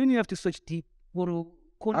search it when you don't even have to search deep. When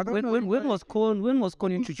was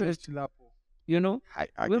corn introduced? You know?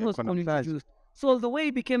 When was corn introduced? So the way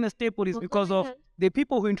it became a staple is because of the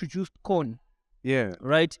people who introduced corn. Yeah.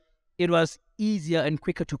 Right? It was easier and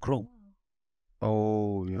quicker to grow.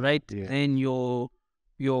 Oh, yeah. Right? Yeah. Than your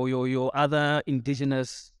other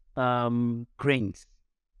indigenous grains.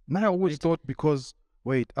 Now I always thought because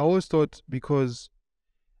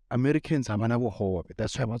Americans have an bohobe.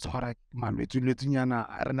 That's why what's hard man we do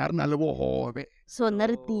So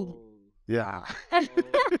another thing. Yeah.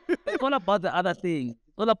 It's all about the other thing.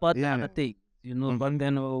 It's all about the other thing. You know, but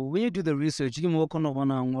then when you do the research, you can work on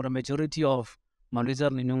a majority of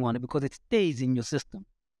malnutrition because it stays in your system.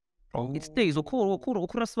 Oh. It stays.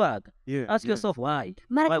 Yeah. Ask yourself why.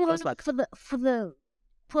 For the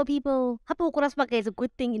poor people, is a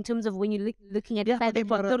good thing in terms of when you're looking at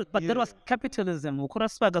but there was capitalism.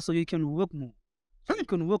 So you can work more. So you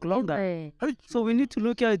can work longer. So we need to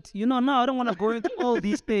look at, now I don't want to go into all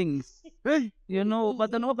these things. But then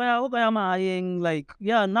like,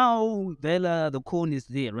 now the corn is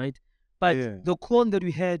there, right? But the corn that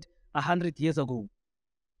we had 100 years ago,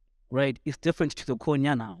 right, is different to the corn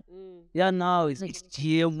now. Now it's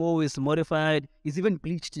GMO, it's modified, it's even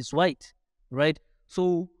bleached, it's white, right?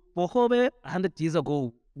 So bohobe 100 years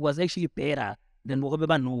ago was actually better than bohobe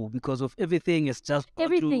now because of everything is just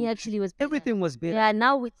everything actually was better. Everything was better. Yeah,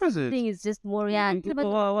 now everything is just more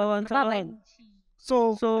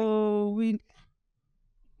So we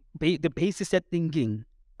the basis of thinking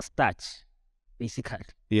starch, basically.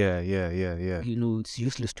 Yeah. It's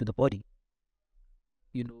useless to the body.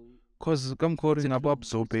 Because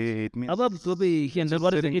absorb it means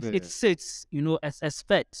it sits, as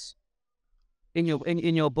fat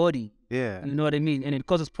in your body. Yeah. You know what I mean? And it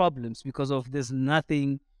causes problems because of there's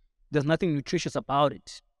nothing nutritious about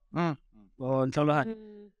it.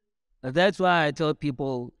 That's why I tell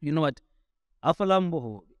people, you know what,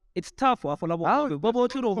 Afalambo, it's tough for Afalambo.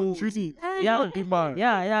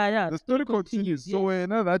 Yeah. The story continues. So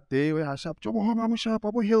another day we sharp,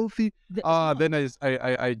 healthy. Then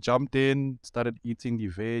I jumped in, started eating the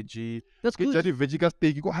veggie. That's good. The veggie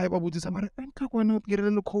steak. You go high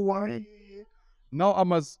now I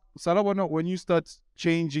must when you start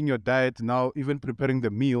changing your diet now, even preparing the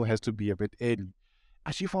meal has to be a bit early.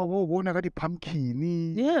 The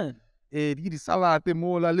pumpkin. Yeah. The salad, the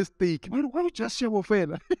mola, the steak. Why you just share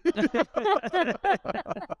fella?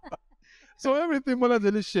 So everything mola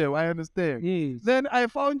delicious. I understand. Yes. Then I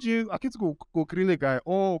found you. I get to go grille guy.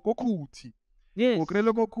 Oh, go kuti. Yes. Go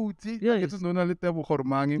grill go kuti. Yes.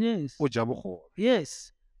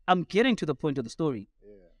 Yes. I'm getting to the point of the story.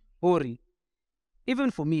 Hori.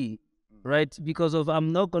 Even for me, right? Because of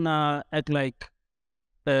I'm not gonna act like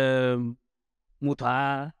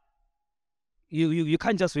mutha. You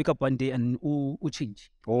can't just wake up one day and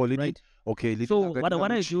change. Oh, right? Okay. So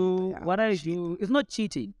what I do is not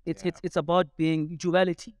cheating. It's about being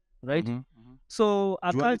duality, right? So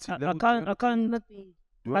I can't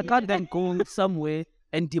then go somewhere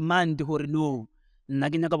and demand no.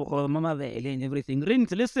 Mama and everything.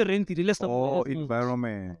 Oh,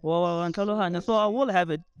 environment. So I will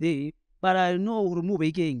have it there, but I know remove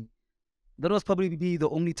again. That was probably be the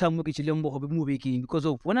only time we can move again because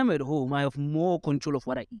of when I'm at home, I have more control of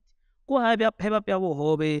what I eat. Go have your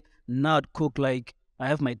hobby, not cook like I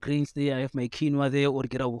have my greens there, I have my quinoa there, or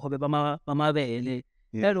get a hobby mama.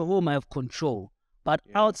 At home, I have control. But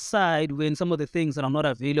outside, when some of the things that are not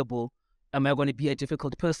available, am I going to be a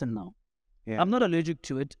difficult person now? Yeah. I'm not allergic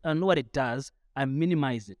to it. I know what it does. I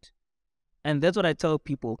minimize it. And that's what I tell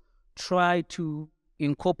people. Try to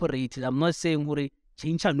incorporate it. I'm not saying,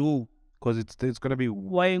 change no. Because it's gonna be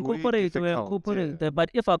Why incorporate? difficult, Incorporate that.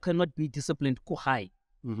 But if I cannot be disciplined, go high.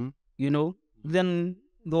 You know, then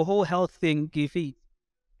the whole health thing give it.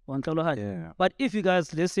 Yeah. But if you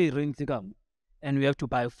guys, let's say, rent the come and we have to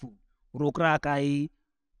buy food, Rokrakai,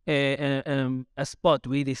 a spot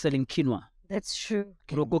where they're selling quinoa. That's true.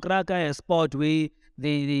 Rokrakai, a spot where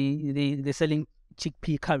they're selling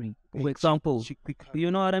chickpea curry, for example. Chickpea curry.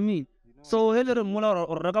 You know what I mean? So, and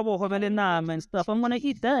stuff. I'm gonna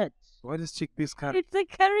eat that. What is chickpeas curry? It's a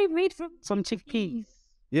curry made from Some chickpeas.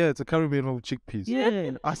 Yeah, it's a curry made of chickpeas.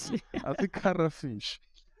 Yeah. I think carafish.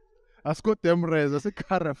 I got them res. I said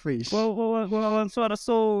carafish. Well,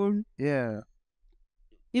 so Yeah.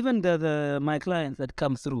 even my clients that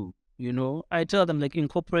come through, you know, I tell them like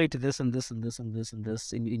incorporate this and this and this and this and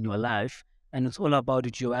this in your life, and it's all about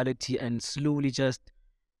duality and slowly just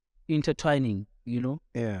intertwining, you know.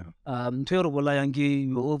 Yeah. You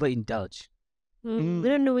overindulge. We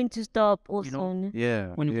don't know when to stop also. You know,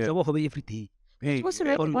 Yeah. when you yeah. go every day. Hey, Also,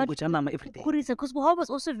 yeah. like, Every day. because Boha was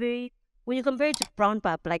also very, when you compare it to brown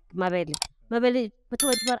pap, like Mabele, but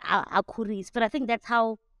I think that's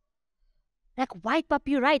how, like white pap,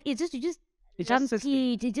 you're right. It's just, you just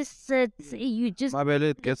eat, it just sits, you just. My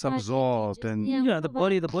belly gets absorbed and Yeah, the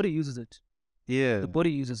body uses it. yeah. The body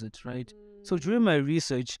uses it, right? So during my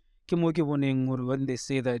research, when they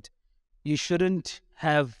say that you shouldn't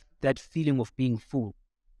have that feeling of being full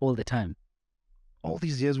all the time All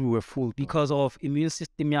these years we were full because of immune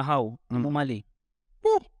system. How normally,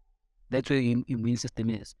 that's where your immune system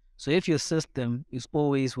is. So if your system is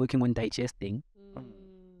always working on digesting,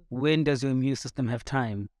 when does your immune system have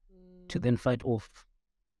time to then fight off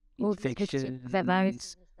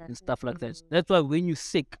infections and stuff like that? That's why when you're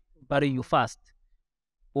sick, but you fast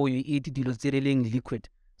or you eat deloxyriling liquid,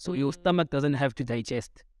 so your stomach doesn't have to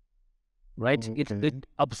digest, right? Okay. It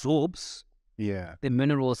absorbs Yeah. the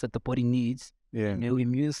minerals that the body needs. Yeah. And your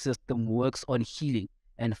immune system works on healing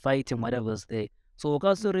and fighting whatever's there. So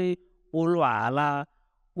kasuri ulwala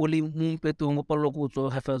uli mumpetu ngopalokuzo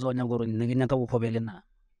hefezo nyangoro nginyaka ukhobele na.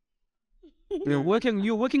 You're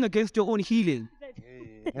working against your own healing.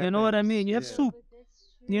 You know what I mean? You have soup.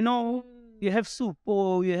 You know, you have soup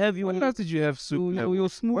or you have your When last did you have soup? your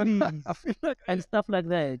smoothies I feel like and stuff like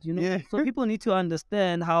that. You know, Yeah. so people need to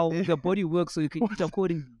understand how your body works so you can eat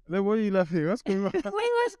accordingly. Like, what are you laughing? What's going on?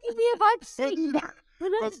 Why was me about saying that?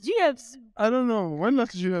 When else do you have soup? I don't know. When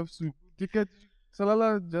last did you have soup? You get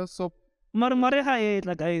salala just soap. Mare haye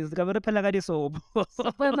like guys, so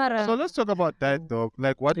So let's talk about that, dog.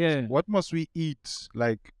 Like, what Yeah. what must we eat?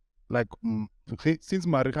 Like, since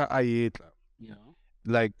Marika I ate, yeah.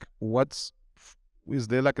 like, is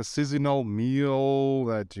there like a seasonal meal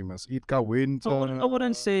that you must eat? Winter. I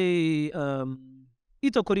wouldn't say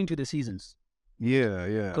eat according to the seasons Yeah,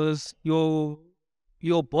 yeah. because your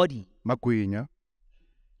body. Magwinya,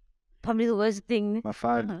 Probably the worst thing.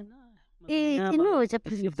 mafana. You know, it's a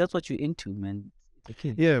If that's what you're into, man, it's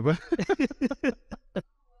okay. Yeah, but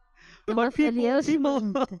But people, it's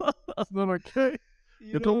not okay.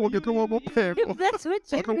 You don't want to if that's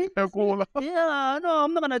what you're Yeah, no,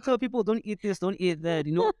 I'm not gonna tell people don't eat this, don't eat that.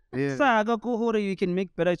 You know, Yeah. Saga Kohora, you can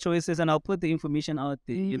make better choices, and I'll put the information out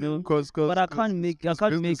there. You know, but I can't make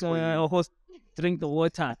a host drink the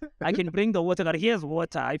water. I can bring the water. That here's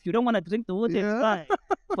water. If you don't want to drink the water, it's fine.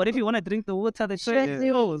 But if you want to drink the water, the choice is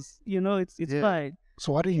yours. You know, it's fine.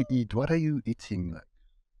 So what do you eat? What are you eating? Like,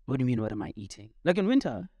 What do you mean? What am I eating? Like in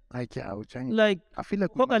winter, yeah, like I feel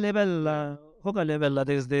like Hoka level.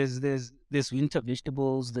 There's winter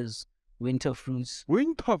vegetables. There's winter fruits.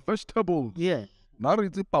 winter vegetables. Yeah. Now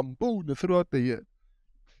it's a bamboo throughout the year.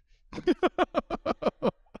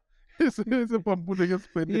 it's a bamboo that gets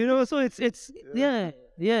spent. You know, so it's yeah.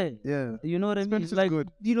 Yeah. You know what I mean? Spinach is Like good.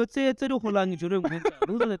 you know, say during winter.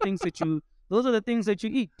 Those are the things that you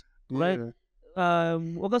eat, right? Yeah.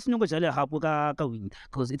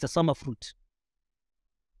 Because it's a summer fruit,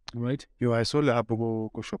 right? Yo, I saw the apple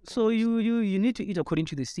go shop. So you need to eat according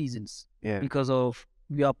to the seasons Yeah. because of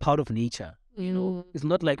we are part of nature. You know, it's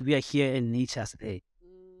not like we are here and nature's there.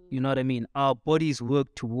 You know what I mean? Our bodies work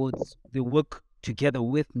together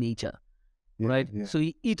with nature, Yeah, right? Yeah. So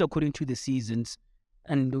you eat according to the seasons,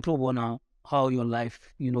 and look on how your life,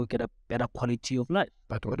 you know, get a better quality of life.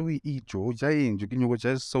 But what do we eat, Joe? Giant, you can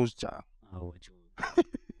just sauce jar.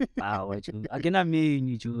 Again, I mean,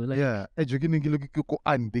 you like, Yeah. And you can go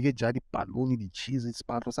and big jadi baloney, the cheese, it's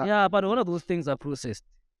part of that. yeah, but all of those things are processed.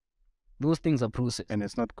 Those things are processed. And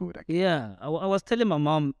it's not good. Actually. Yeah, I was telling my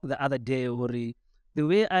mom the other day, Ori, the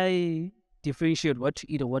way I differentiate what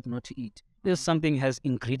to eat or what not to eat. If something has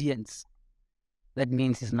ingredients, that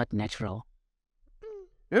means it's not natural.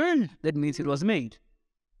 Hey. That means it was made.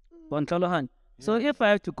 So if I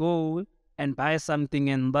have to go and buy something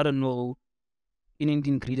and I don't know, in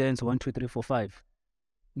ingredients 1, 2, 3, 4, 5,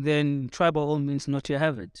 then try by all means not to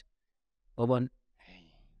have it.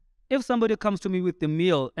 If somebody comes to me with the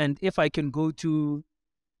meal and if I can go to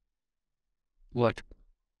what?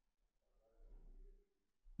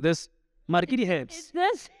 This marquee herbs.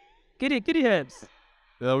 This? Kitty herbs.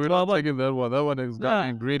 Yeah, we're not taking that one. That one has got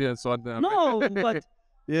ingredients on them. No, but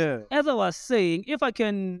yeah. As I was saying, if I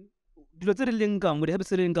can with the income,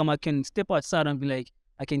 I can step outside and be like,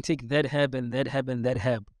 I can take that herb and that herb and that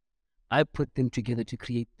herb. I put them together to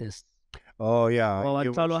create this. Oh yeah.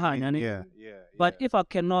 But if I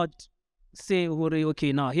cannot say,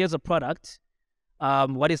 okay, now here's a product.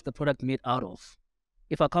 What is the product made out of?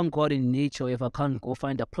 If I can't go out in nature, if I can't go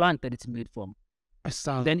find a plant that it's made from,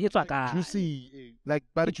 then it's like you see, like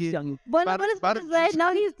now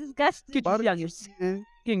he's disgusted. It's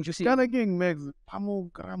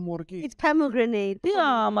pomegranate.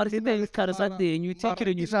 Yeah, and you take it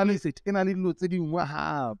and you squeeze it. When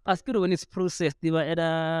it's processed, they were at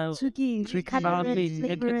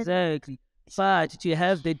exactly. But to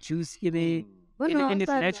have the juice in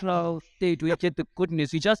its natural state, we get the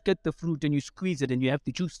goodness. You just get the fruit and you squeeze it and you have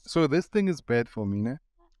the juice. So this thing is bad for me, ne?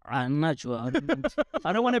 I'm not sure. I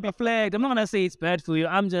don't want to be flagged. I'm not going to say it's bad for you.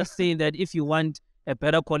 I'm just saying that if you want a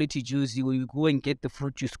better quality juice, you go and get the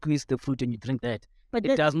fruit, you squeeze the fruit and you drink that. But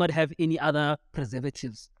it does not have any other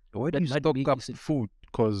preservatives. Why do you stock up food?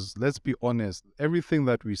 Because let's be honest, everything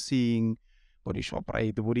that we're seeing, body shop,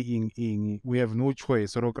 right? The body we have no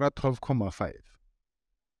choice. So 12.5.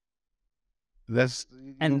 That's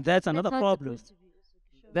another problem.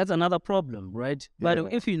 That's another problem, right? Yeah.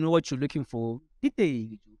 But if you know what you're looking for, but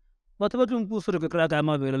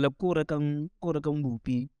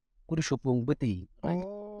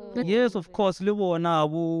yes, of course, liver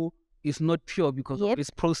now is not pure because it's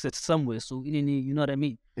processed somewhere. So you know what I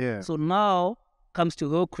mean? Yeah. So now comes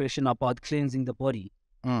to her question about cleansing the body.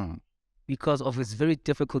 Because of it's very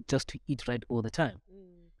difficult just to eat right all the time.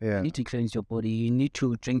 Yeah. You need to cleanse your body. You need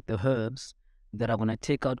to drink the herbs that are going to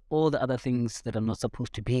take out all the other things that are not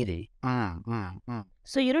supposed to be there.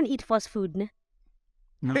 So you don't eat fast food, ne?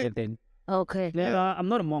 No, then. Okay. Yeah, I'm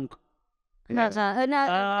not a monk. That's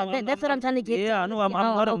what I'm trying to get. Yeah, no, I'm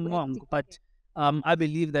not a monk, but I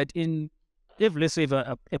believe that if let's say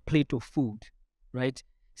a plate of food, right,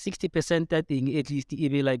 60% that thing at least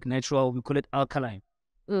be like natural, we call it alkaline.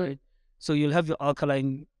 Right? So you'll have your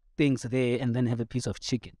alkaline things there and then have a piece of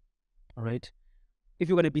chicken, all right? If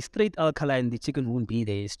you're going to be straight alkaline, the chicken won't be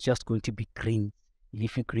there. It's just going to be greens,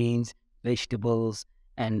 leafy greens, vegetables,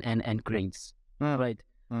 and grains, right?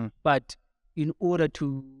 But in order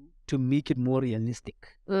to make it more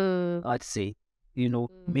realistic, I'd say,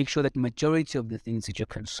 make sure that majority of the things that you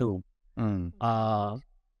consume are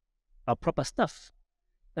proper stuff.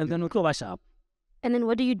 And then we'll wash up. And then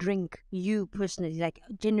what do you drink, you personally? Like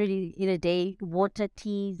generally in a day, water,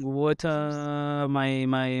 teas? Water,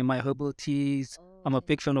 my herbal teas. I'm a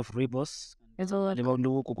big fan of rooibos. You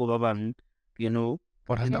know.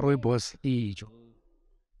 What is the rooibos?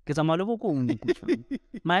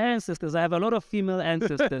 My ancestors, I have a lot of female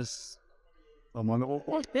ancestors.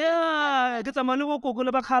 Yeah,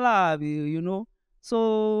 you know.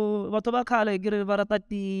 So and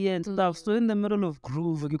stuff. So in the middle of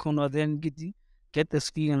groove, you can then get this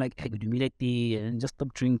feeling like, hey, do me like tea and just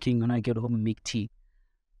stop drinking when I get home and make tea.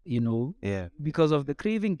 You know? Yeah. Because of the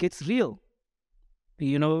craving gets real.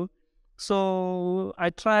 You know? So I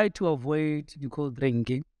try to avoid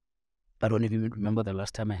drinking. I don't even remember the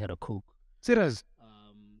last time I had a Coke. Serious?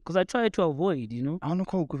 Because I try to avoid, you know. I don't know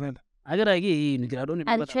Coke, man. I don't remember.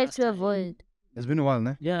 I try to avoid. It's been a while,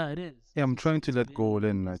 ne? Yeah, it is. Yeah, I'm trying to let go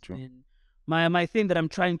then, naturally. My thing that I'm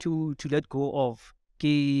trying to let go of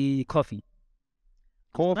coffee.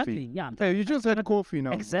 Coffee? Yeah. Hey, you just had coffee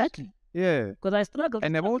now. Exactly. Yeah. Because I struggle.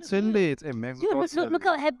 And about Sunday, it's a look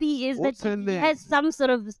how happy he is that he has some sort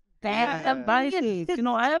of vices. You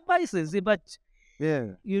know, I have vices, but yeah.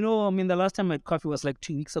 You know, I mean, the last time I had coffee was like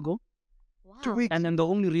 2 weeks ago. Wow. 2 weeks. And then the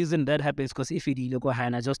only reason that happens is because if it didn't go high,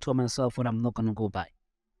 and I just told myself what I'm not going to go by.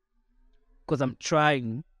 Because I'm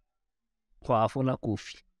trying to afford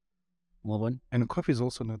coffee. And coffee is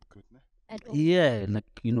also not good. Yeah, like,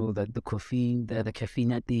 you know, the caffeine, the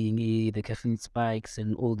caffeine thing, the caffeine spikes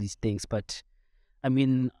and all these things. But, I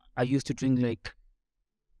mean, I used to drink, like,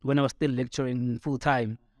 when I was still lecturing full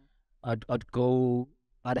time, I'd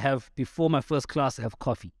have, before my first class, I have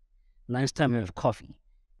coffee. Lunchtime, I have coffee.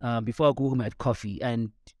 Before I go home, I had coffee.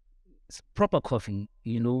 And it's proper coffee,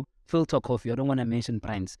 you know, filter coffee. I don't want to mention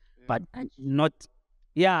brands, but not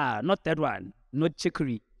that one, not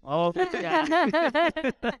chicory. Oh,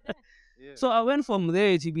 So I went from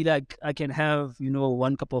there to be like, I can have,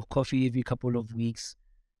 1 cup of coffee every couple of weeks,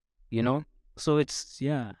 So it's,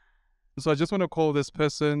 yeah. So I just want to call this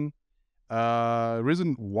person,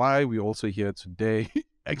 reason why we're also here today,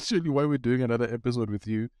 actually why we're doing another episode with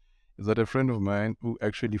you, is that a friend of mine who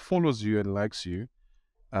actually follows you and likes you,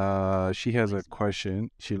 she has a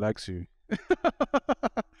question. She likes you.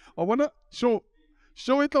 I want to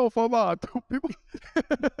show it off about people.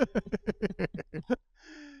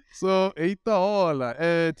 So, Eita, hola.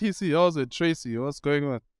 TC, how's it? Tracy, what's going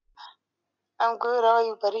on? I'm good. How are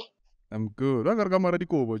you, buddy? I'm good. I got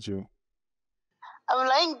about you. I'm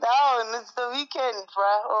lying down. It's the weekend,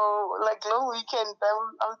 bruh. Or like long weekend.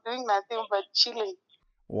 I'm doing nothing but chilling.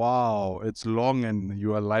 Wow, it's long and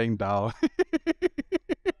you are lying down.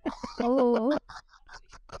 Oh.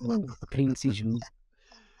 Paints you.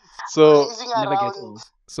 So Lazing Never get around. old.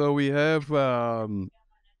 So we have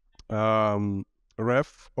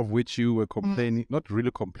ref, of which you were complaining, not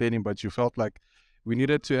really complaining, but you felt like we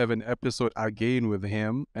needed to have an episode again with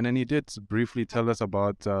him, and then he did briefly tell us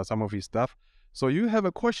about some of his stuff. So you have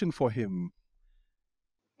a question for him.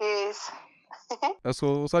 Yes.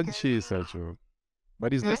 So Joe.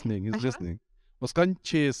 But he's listening, he's listening.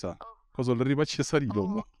 Chesa. Because already much chesa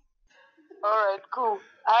All right, cool.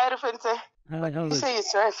 Hi, Refentse. You say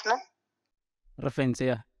it's ref, no? Refentse,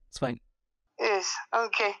 yeah. It's fine. Yes.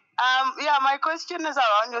 Okay. Yeah, my question is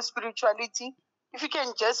around your spirituality. If you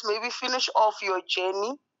can just maybe finish off your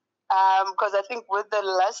journey, because I think with the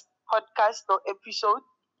last podcast or episode,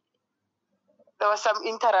 there was some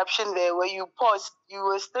interruption there where you paused. You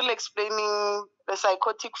were still explaining the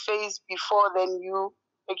psychotic phase before then you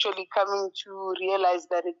actually coming to realize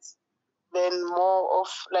that it's then more of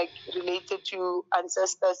like related to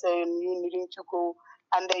ancestors and you needing to go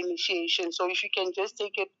under initiation. So if you can just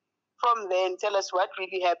take it from there and tell us what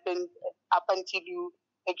really happened up until you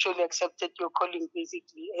actually accepted your calling,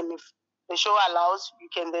 basically. And if the show allows, you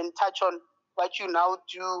can then touch on what you now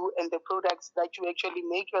do and the products that you actually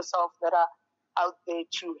make yourself that are out there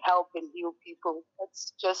to help and heal people.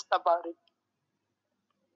 That's just about it.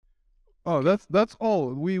 Oh, that's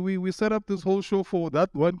all. We set up this whole show for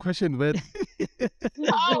that one question, man.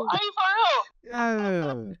 Oh, are you for real?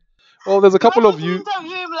 Yeah. Well, there's a couple of you.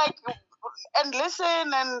 Interview him like and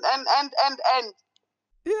listen and.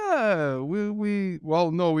 Yeah,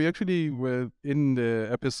 we actually were in the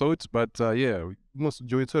episodes, but yeah, we must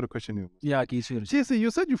join the question here. Yeah, Kishu. JC,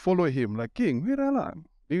 you said you follow him, like King.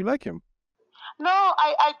 Do you like him? No,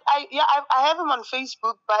 I have him on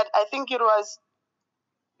Facebook, but I think it was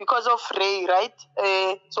because of Ray, right?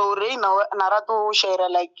 So Ray now Narato share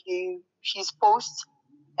like his posts,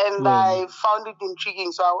 and I found it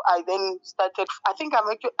intriguing. So I then started. I think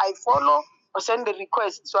I follow or send a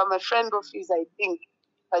request. So I'm a friend of his, I think,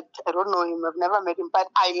 but I don't know him. I've never met him, but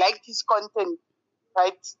I liked his content.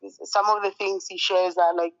 Right? Some of the things he shares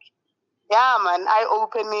are like, yeah, man,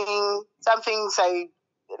 eye-opening. Some things I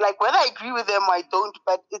like, whether I agree with them or I don't,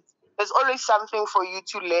 but there's always something for you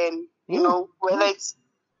to learn. You know, whether it's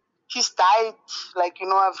his diet, like,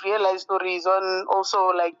 I've realized Nori's on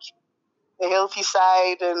also like the healthy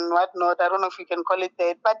side and whatnot. I don't know if you can call it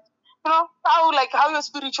that, but how your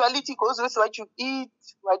spirituality goes with what you eat,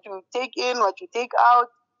 what you take in, what you take out.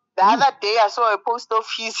 The other day I saw a post of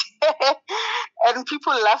his and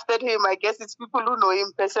people laughed at him. I guess it's people who know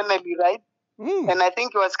him personally, right? And I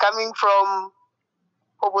think it was coming from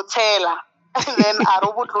Hobotela and then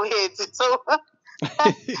Arobo So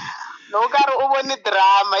no kare o bone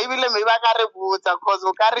drama ebile maybe ba ka re botsa cause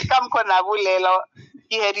o ka re ka mkhona bolela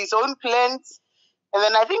he had his own plans, and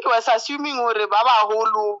then I think he was assuming hore ba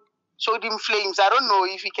baholo showed him flames. I don't know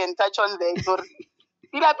if he can touch on that or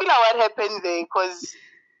pila what happened there, because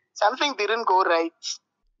something didn't go right.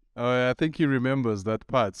 Oh, I think he remembers that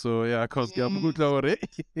part. So yeah, cause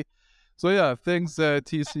so yeah, thanks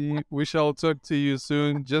TC. We shall talk to you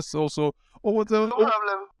soon. Just also No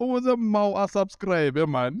problem. the mau subscribe,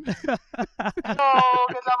 man. No,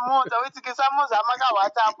 ke tla mmotsa o itse ke sa mo zama ka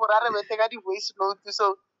WhatsApp ra re bete ka di voice note,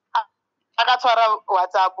 so a ka tshwara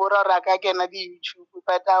WhatsApp or ra ka kena di YouTube,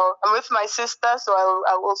 but I'm with my sister, so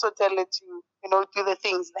I'll also tell her to do the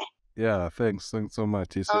things there. Yeah, thanks so much,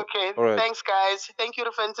 TC. Okay, all right. Thanks guys. Thank you,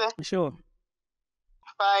 Refentse. Sure.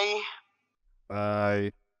 Bye.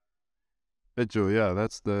 Bye. Joe, yeah,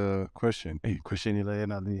 that's the question. Hey, question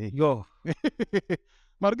Yo.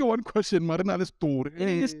 Marga, one question, Marina story.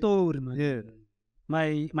 Yeah, story, man. Yeah.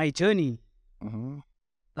 My journey.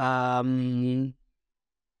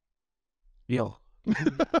 Yo.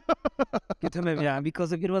 Yeah,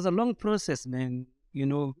 because it was a long process, man.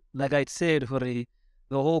 Like I said, the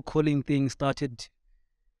whole calling thing started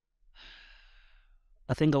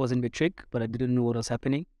I think I was in matric, but I didn't know what was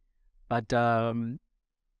happening. But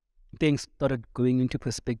things started going into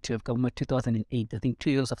perspective. Come 2008, I think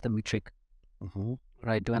 2 years after matric,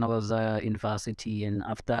 right, when I was in varsity, and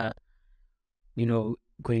after, you know,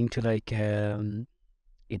 going to like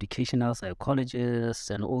educational psychologists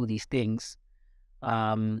and all these things,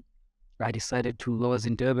 I was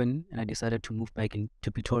in Durban, and I decided to move back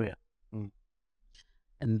into Pretoria.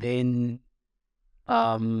 And then,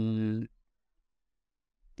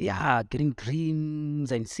 getting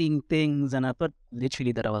dreams and seeing things, and I thought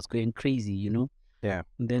literally that I was going crazy, you know? Yeah.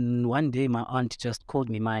 And then one day my aunt just called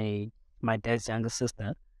me, my dad's younger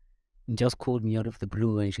sister, just called me out of the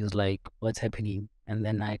blue, and she was like, "What's happening?" And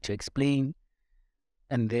then I had to explain.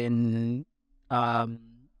 And then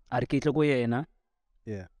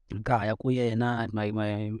Yeah. at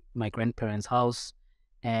my grandparents' house,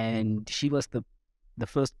 and she was the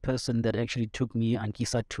first person that actually took me and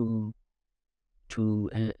Kisa to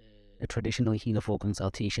a traditional healer for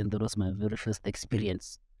consultation. That was my very first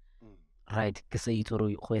experience. Right.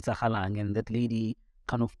 And that lady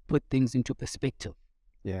kind of put things into perspective.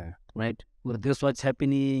 Yeah. Right. Well, this what's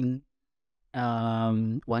happening.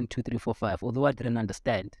 1, 2, 3, 4, 5. Although I didn't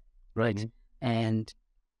understand. Right. And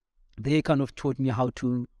they kind of taught me how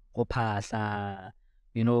to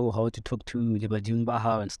you know, how to talk to the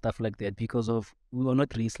Bajimbaha and stuff like that, because of we were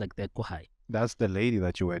not raised like that. That's the lady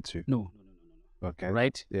that you went to. No. Okay.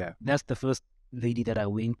 Right? Yeah. That's the first lady that I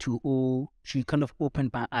went to. Oh, she kind of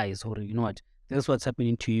opened my eyes. Or you know what? That's what's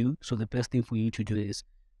happening to you. So the best thing for you to do is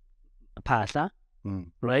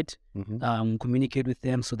right? Communicate with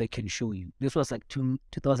them so they can show you. This was like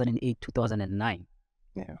 2008, 2009.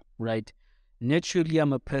 Yeah. Right? Naturally,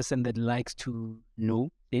 I'm a person that likes to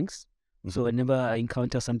know things. So whenever I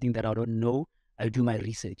encounter something that I don't know, I do my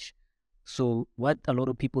research. So what a lot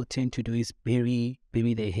of people tend to do is bury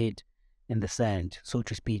their head in the sand, so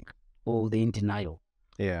to speak, or they're in denial.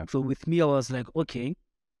 Yeah. So with me, I was like, okay,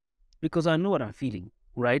 because I know what I'm feeling,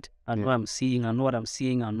 right? I know what I'm seeing, I know what I'm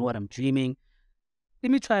seeing, I know what I'm dreaming.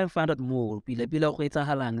 Let me try and find out more.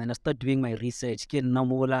 And I start doing my research, getting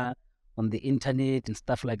on the internet and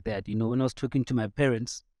stuff like that. You know, when I was talking to my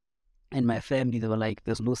parents and my family, they were like,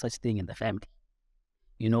 there's no such thing in the family.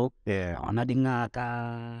 You know? Yeah.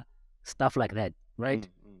 Stuff like that, right?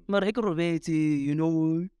 You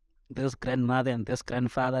know, this grandmother and this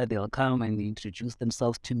grandfather, they'll come and introduce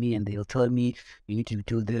themselves to me, and they'll tell me, you need to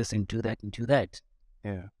do this and do that and do that.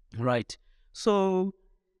 Yeah. Right. So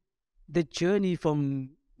the journey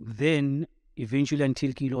from then eventually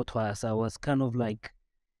until Ukuthwasa was kind of like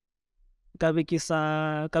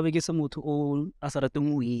and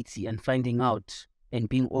finding out and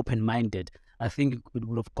being open-minded. I think it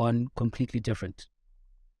would have gone completely different.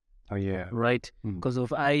 Oh yeah. Right? Because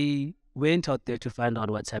of I went out there to find out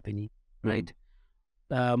what's happening. Right?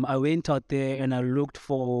 I went out there and I looked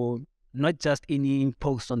for not just any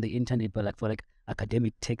post on the internet, but like for like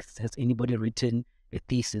academic texts. Has anybody written a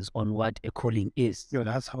thesis on what a calling is? Yo,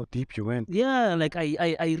 that's how deep you went. Yeah, like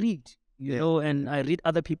I read, you know, and I read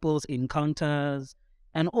other people's encounters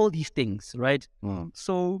and all these things, right?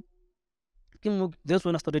 So that's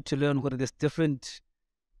when I started to learn what there's different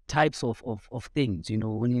types of things, you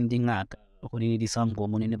know,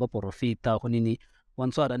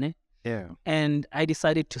 yeah. And I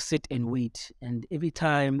decided to sit and wait. And every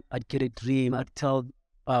time I'd get a dream, I'd tell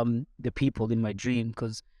the people in my dream,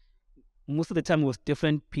 because most of the time it was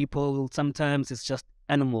different people. Sometimes it's just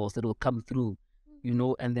animals that will come through, you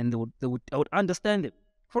know, and then I would understand it.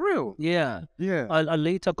 For real? Yeah. Yeah. I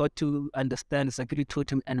later got to understand it's actually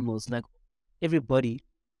totem animals, like everybody.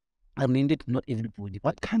 I mean, not everybody.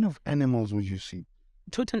 What kind of animals would you see?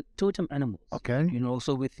 Totem animals. Okay. You know,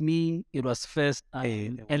 so with me, it was first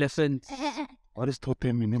elephants. What is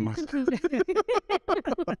totem animals?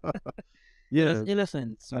 Yes,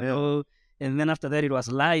 elephants. You know, and then after that, it was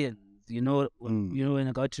lions. You know, you know, when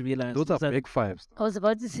I got to realize those are big fives. I was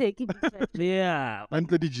about to say, keep it fresh. Yeah.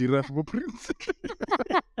 Until the giraffe, prince.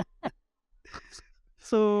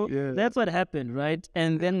 So that's what happened, right?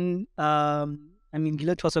 And then, I mean,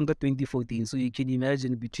 Ukuthwasa until 2014. So you can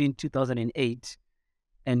imagine between 2008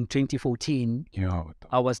 and 2014,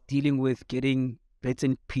 I was dealing with getting bits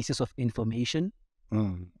and pieces of information,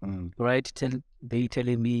 right? They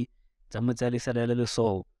telling me, so,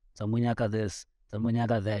 Zamunyaka this,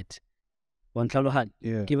 Zamunyaka that.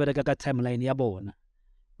 Give it a timeline, yabona,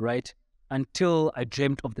 right? Until I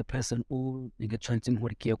dreamt of the person who I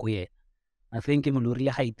think I'm really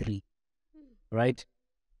high 3, right?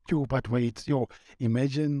 Yo, but wait,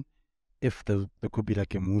 imagine if there could be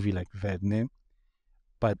like a movie like that, name.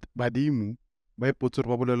 But Badimu, by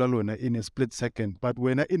in a split second. But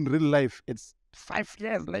when in real life, it's 5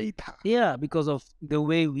 years later. Yeah, because of the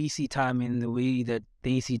way we see time and the way that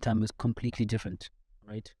they see time is completely different,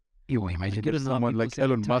 right? You imagine Get if enough someone people like say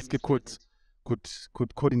Elon time Musk is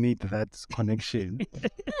could coordinate that connection.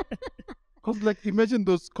 Because like imagine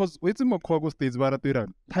those, because it's in Makwago states where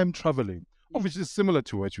time traveling, obviously similar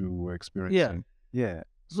to what you were experiencing. Yeah.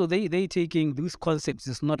 So they taking these concepts.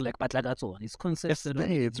 It's not like patlagato. It's concepts that are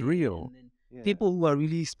It's real. and then people who are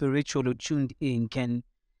really spiritual or tuned in can,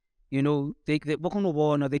 you know, they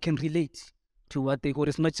can relate to what they got.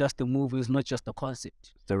 It's not just a movie. It's not just a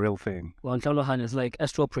concept. It's the real thing. Well, it's like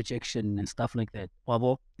astral projection and stuff like that.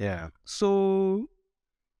 Wabo. Yeah. So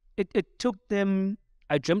it took them.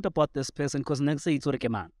 I dreamt about this person because next day it's already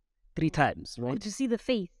came out 3 times, right? To see the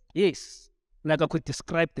face. Yes. Like I could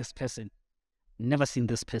describe this person. Never seen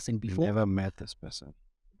this person before. Never met this person.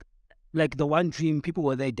 Like the one dream, people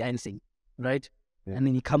were there dancing, right? Yeah. And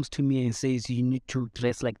then he comes to me and says, you need to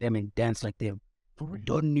dress like them and dance like them. I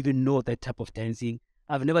don't even know that type of dancing.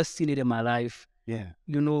 I've never seen it in my life. Yeah.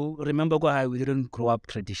 You know, remember how we didn't grow up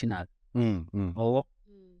traditional. Oh.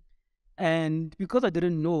 And because I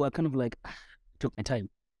didn't know, I kind of like took my time.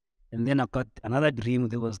 And then I got another dream.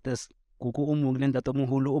 There was this we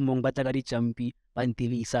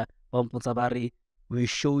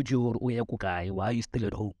showed you why are you still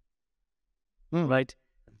at home? Right?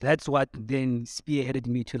 That's what then spearheaded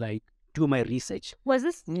me to like do my research. Was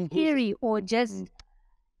this theory or just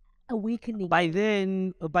awakening? By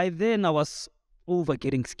then I was over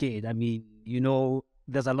getting scared. I mean, you know,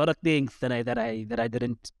 there's a lot of things that I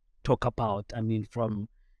didn't talk about. I mean, from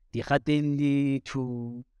the Khatenli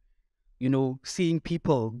to, you know, seeing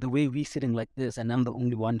people the way we're sitting like this, and I'm the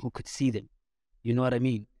only one who could see them. You know what I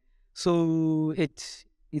mean? So it's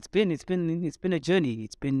been a journey.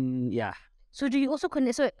 It's been, yeah. So do you also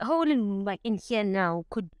connect? So how in like in here now,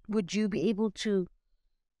 would you be able to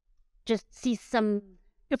just see some?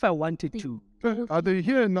 If I wanted to. Are they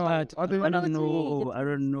here now? But Are they? I don't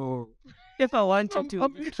know. If I wanted to.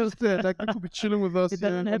 I'm interested. Like, they could be chilling with us It here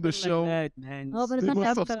doesn't on happen the show. like that, man. Oh, but it's They not must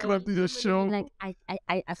happening. subscribe to the show. Like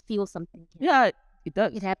I feel something. Yeah, it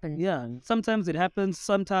does. It happens. Yeah, sometimes it happens.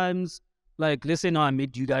 Sometimes, like, let's say now I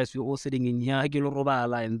met you guys, we're all sitting in here,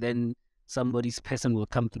 and then somebody's person will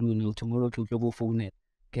come through and tomorrow to global phone it.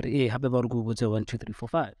 Hey, happy about go 1, 2, 3, 4,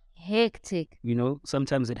 5. Hectic. You know,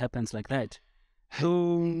 sometimes it happens like that.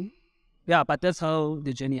 So, yeah, but that's how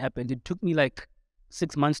the journey happened. It took me like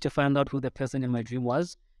 6 months to find out who the person in my dream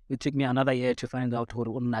was. It took me another year to find out who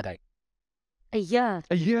the guy. A year.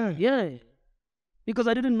 A year. Yeah, because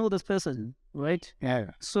I didn't know this person, right?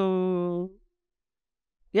 Yeah. So,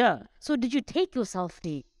 yeah. So did you take yourself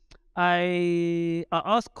there? I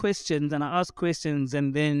asked questions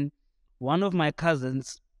and then one of my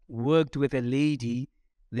cousins worked with a lady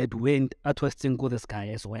that went atwasting this guy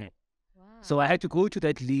as well. Wow. So I had to go to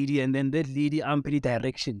that lady and then that lady amply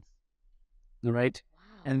directions. All right?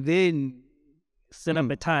 Wow. And then set up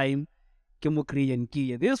a time.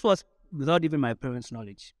 This was without even my parents'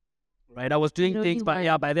 knowledge. Right? I was doing things, but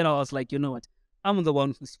yeah, by then I was like, you know what? I'm the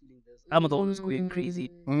one who's feeling this. I'm the one who's going crazy.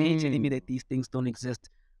 They're telling me that these things don't exist.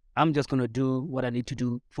 I'm just going to do what I need to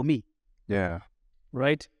do for me. Yeah.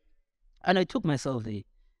 Right? And I took myself there.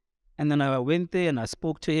 And then I went there and I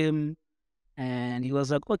spoke to him. And he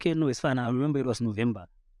was like, okay, no, it's fine. I remember it was November.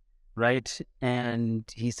 Right? And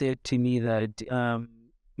he said to me that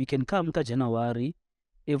we can come to January.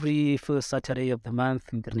 Every first Saturday of the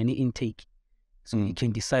month, we can any intake. So you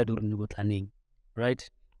can decide on your planning. Right?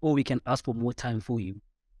 Or we can ask for more time for you.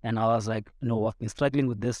 And I was like, no, I've been struggling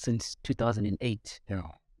with this since 2008. Yeah.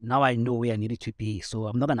 Now I know where I needed to be, so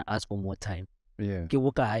I'm not going to ask for more time. Yeah.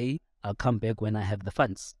 I'll come back when I have the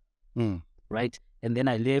funds. Right? And then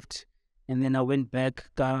I left, and then I went back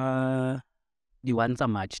the 1st of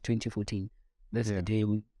March 2014. That's the day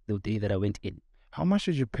that I went in. How much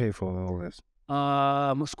did you pay for all this?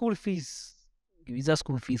 School fees, visa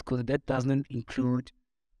school fees, because that doesn't include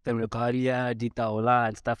the regalia, the taola,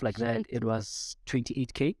 and stuff like that. It was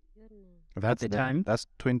 28K That's the time. That's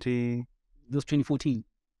 20. It was 2014.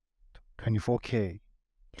 24K.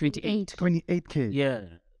 28. 28K. Yeah.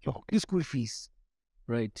 Yo. The school fees.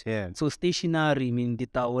 Right. Yeah. So stationery, I mean, the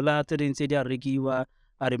taola,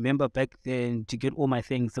 I remember back then to get all my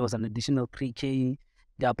things, there was an additional 3K.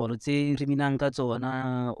 All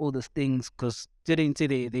those things, because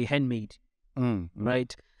they handmade.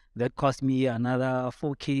 Right. That cost me another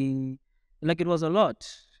 4K. Like, it was a lot.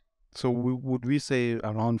 So would we say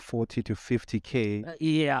around 40 to 50K?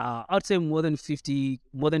 Yeah, I'd say more than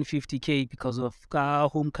 50K because of car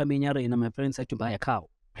homecoming, and my parents had to buy a cow.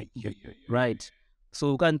 Right.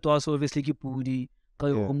 So also obviously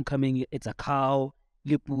homecoming, it's a cow,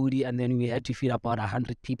 lipudi, and then we had to feed about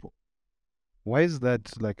 100 people. Why is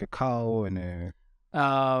that like a cow and a...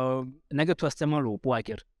 Nage twas malopo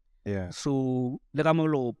akere. Yeah. So le ka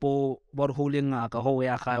molopo ba re hole ngaka ho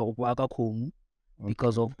ya ga o bua ka khomo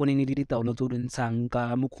because of one ne le ditaolo tso dintshang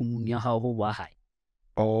ka mokhumung ya gago go bua hae.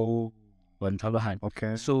 Oh,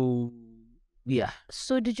 Okay. So yeah.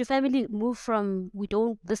 So did your family move from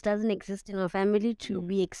this doesn't exist in our family to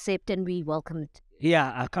we accept and we welcome it?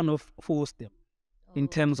 Yeah, I kind of forced them in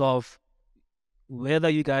terms of whether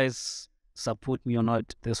you guys support me or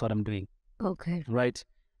not, that's what I'm doing. Okay. Right.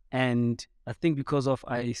 And I think because of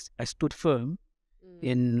I stood firm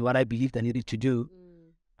in what I believed I needed to do.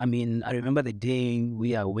 I mean, I remember the day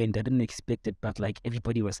we went, I didn't expect it, but like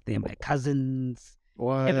everybody was there, my cousins.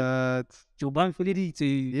 What? Like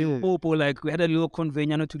we had a little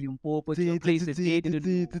convention to Limpopo, to places.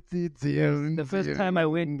 The first time I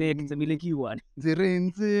went there, it's a milky one.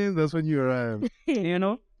 That's when you arrived. You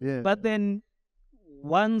know? Yeah. But then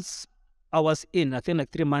once I was in, I think like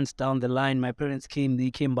 3 months down the line, my parents came,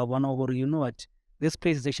 but one over, you know what? This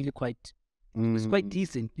place is actually it's quite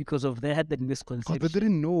decent because of they had that misconception. They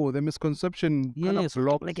didn't know the misconception. Yes,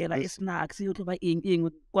 like snacks. I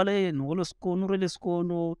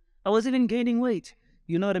was even gaining weight.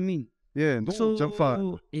 You know what I mean? Yeah. So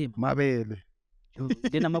Mabele.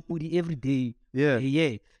 Then I'm every day.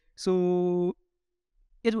 Yeah. So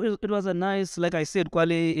it was a nice, like I said,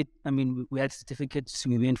 I mean, we had certificates.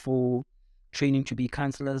 We went for training to be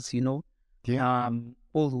counselors. You know,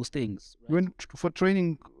 all those things. Right? You went for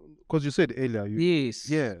training. Because you said earlier.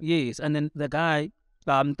 Yes. And then the guy,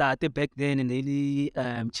 back then in the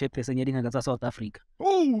chairperson in South Africa.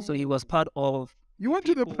 Oh. So he was part of. You went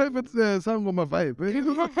to the private Sangoma vibe. It's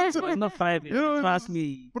not private. Trust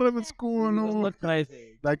me. Private school. No. It's not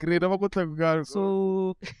private. Like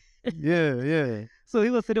so. Yeah. So he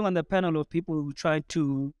was sitting on the panel of people who tried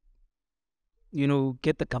to,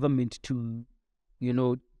 get the government to,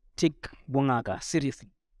 take Bongaga seriously.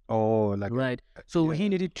 Oh, like right. So he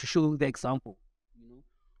needed to show the example.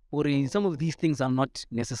 Or some of these things are not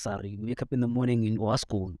necessary. You wake up in the morning in our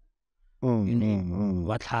school.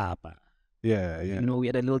 What happened? Yeah. We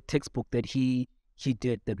had a little textbook that he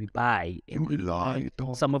did that we buy.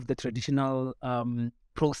 Some of the traditional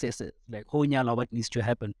processes, like Honyala, what needs to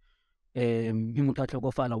happen.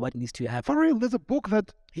 What needs to happen. For real, there's a book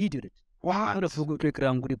that he did it. Wow. Not a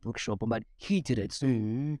good bookshop, but he did it. So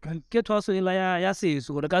get also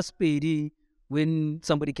when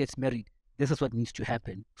somebody gets married, this is what needs to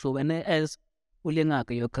happen. So when as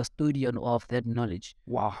you're custodian of that knowledge.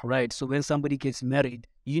 Wow. Right. So when somebody gets married,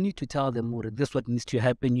 you need to tell them more. This is what needs to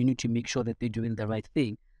happen. You need to make sure that they're doing the right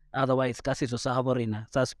thing. Otherwise, if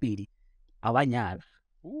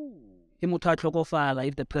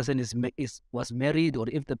the person was married, or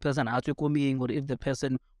if the person or if the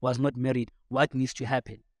person was not married, what needs to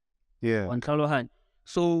happen? Yeah.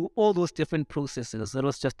 So all those different processes, there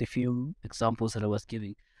was just a few examples that I was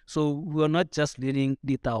giving. So we were not just learning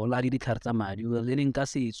we were learning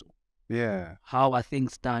how are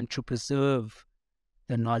things done to preserve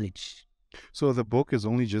the knowledge. So the book is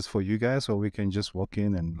only just for you guys, or we can just walk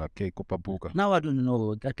in and like kopa book? Now I don't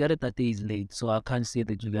know. That day is late, so I can't say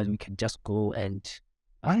that you guys we can just go and.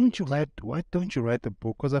 Why don't you write the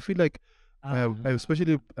book? Because I feel like,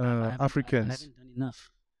 especially Africans, I haven't done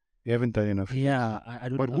enough. You haven't done enough. Yeah, I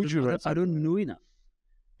don't. But would you write? I don't know enough.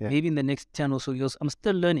 Yeah. Maybe in the next 10 or so years, I'm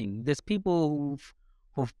still learning. There's people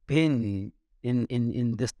who've been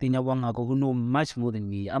in this thing who know much more than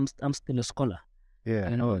me. I'm still a scholar. Yeah,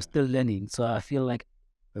 I'm still learning. So I feel like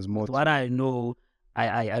there's more. What I know,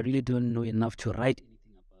 I really don't know enough to write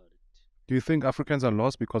anything about it. Do you think Africans are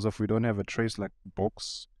lost because of we don't have a trace like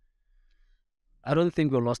books? I don't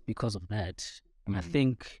think we're lost because of that. I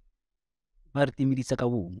think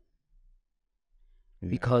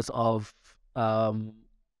because of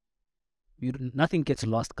nothing gets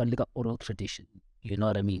lost like oral tradition. You know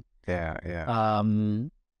what I mean? Yeah.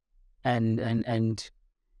 And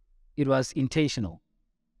it was intentional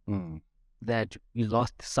that we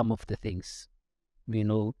lost some of the things,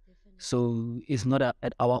 so it's not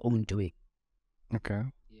at our own doing. Okay.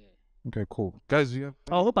 Yeah. Okay, cool. Guys, I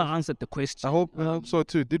hope I answered the question. I hope so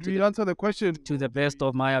too. Did we answer the question? To the best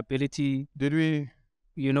of my ability. Did we?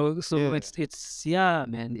 So yeah. It's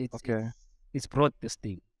man. okay. It's brought this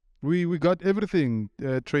thing. We got everything.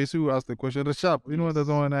 Tracy who asked the question. Rashab,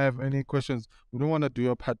 doesn't want to have any questions. We don't want to do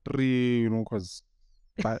a part 3, because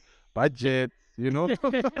budget,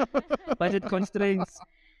 budget constraints.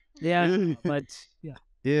 Yeah, but yeah.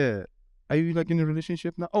 Yeah. Are you like in a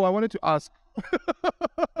relationship now? Oh, I wanted to ask.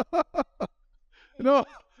 I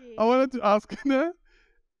wanted to ask.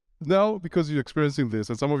 now, because you're experiencing this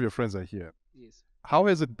and some of your friends are here, Yes. how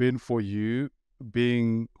has it been for you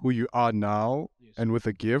being who you are now Yes. and with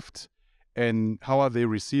a gift? And how are they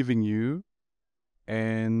receiving you?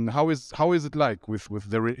 And how is it like with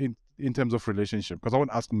in terms of relationship? Because I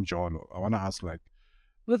want to ask Mjolo. I want to ask like,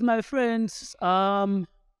 With my friends, not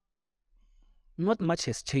much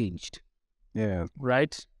has changed, yeah,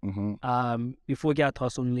 right? Before get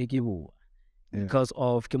toss on because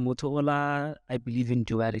of Kemotola, I believe in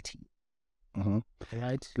duality.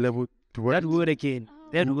 Right? level That duality. word again.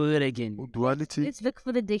 That word again. Duality. Let's look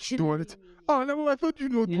for the dictionary. Duality. Oh no, I thought you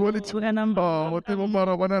know You duality. know, and I'm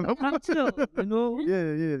still, you know.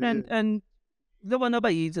 Yeah. And the one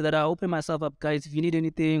about it that I open myself up, guys. If you need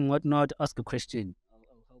anything, whatnot, ask a question. I'll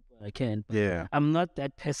help where I can. But Yeah. I'm not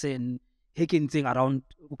that person. He can sing around.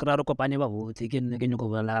 He can go matata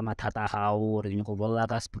how or you go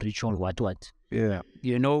spiritual what. Yeah.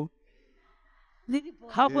 You know.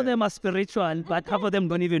 Half of them are spiritual, but half of them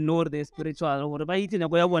don't even know they're spiritual. Or by eating a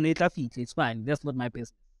it's fine. That's not my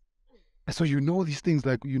business. So you know these things,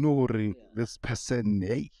 like you know this person,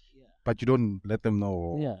 hey, but you don't let them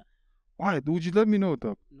know. Yeah. Why? Would you let me know,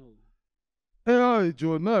 though? No. Hey, hi,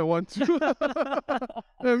 John. No, I want to.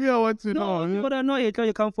 Hey, me, I want to know. No, but I know you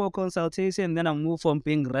come for a consultation, then I move from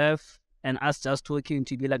being ref and us just talking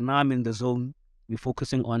to be like, now I'm in the zone. We're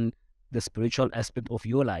focusing on the spiritual aspect of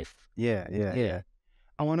your life. Yeah.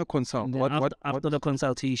 I want to consult. And then after the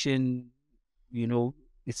consultation, you know,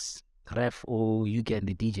 it's ref or you get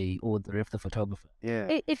the DJ or the ref the photographer.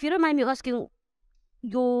 Yeah. If you don't mind me asking,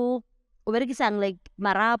 your like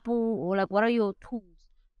marapu or like what are your tools?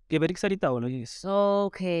 Ke berekisa ditaola, yes.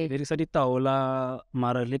 Okay. Ke berekisa ditaola,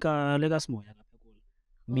 mara le ka semoya ka Pheko.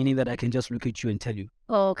 Meaning that I can just look at you and tell you.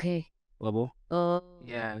 Okay. Wabo? Oh.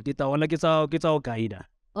 Yeah, ditaola ke tsa guide.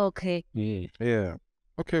 Okay. Yeah.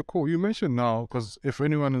 Okay, cool. You mentioned now, because if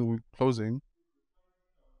anyone is closing.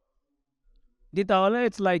 Ditaola,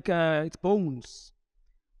 it's like, it's bones.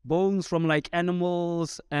 Bones from like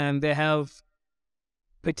animals, and they have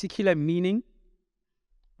particular meaning,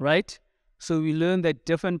 right? So we learn that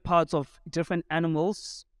different parts of different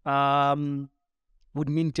animals would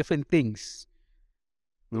mean different things,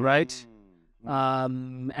 right?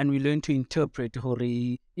 And we learn to interpret,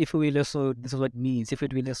 if we will so, this is what it means. If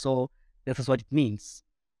it will so, this is what it means.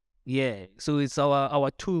 Yeah. So it's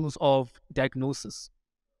our tools of diagnosis.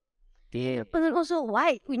 Yeah. But then also,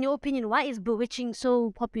 why, in your opinion, why is bewitching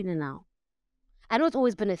so popular now? I know it's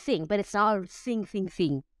always been a thing, but it's now a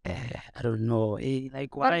thing. I don't know.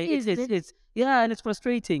 Like why? It's yeah, and it's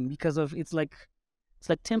frustrating because of it's like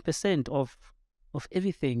 10% of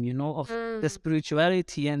everything, you know, of the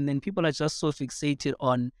spirituality, and then people are just so fixated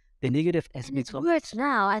on the negative aspects of it.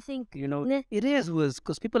 Now, I think you know it is worse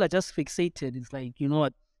because people are just fixated. It's like, you know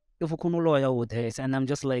what, if a lawyer with this, and I'm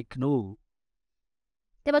just like, no.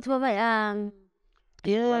 Yeah,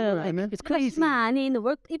 It's crazy. Man, in the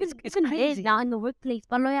work, it's crazy now in the workplace.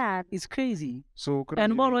 It's crazy. So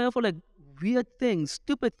and more lawyer for like weird things,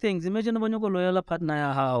 stupid things. Imagine when you go lawyer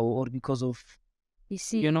partner how or because of you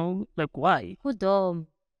see, you know, like why? Who dumb?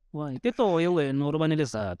 Why?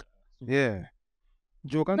 Yeah.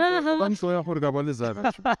 You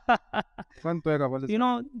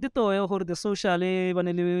know, the social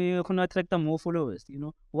attract more followers, you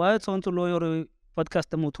know. Why it's on to lawyer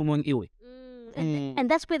podcast and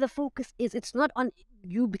that's where the focus is. It's not on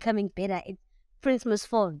you becoming better. It's Prince must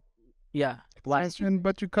fall. Yeah. Why?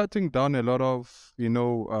 But you're cutting down a lot of, you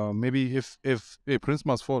know, maybe if Prince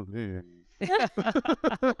must fall. Yeah.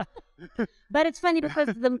 But it's funny because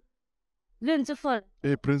the learn to fall.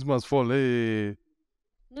 Hey, Prince must fall. Hey.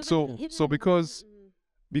 So because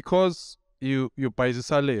you buy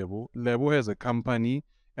this Lebo has a company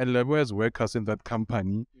and Lebo has workers in that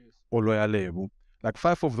company, or lawyer Lebo. Like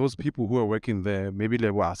 5 of those people who are working there, maybe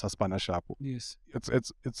Lebo are Shapo. Yes.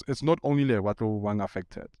 It's not only Lebo one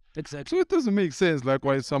affected. Exactly. So it doesn't make sense. Like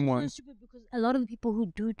why someone. It's stupid because a lot of the people who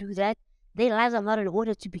do that, their lives are not in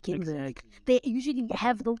order to begin with. Exactly. They usually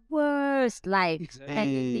have the worst life.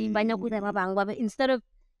 Exactly. And instead of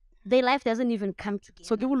their life doesn't even come together.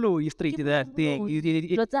 So give you straight to that thing.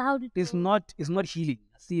 It's not healing.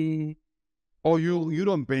 See, Or you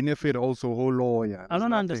don't benefit also whole lawyer. I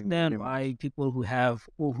don't understand why people who have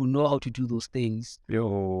or who know how to do those things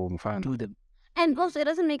do them. And also, it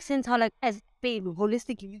doesn't make sense how, like, as babe,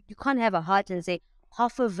 holistically, you can't have a heart and say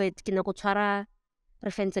half of it can go chara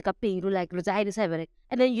Refentse ka pelo, like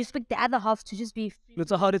and then you expect the other half to just be. It's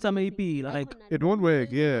a hard time maybe like it won't work.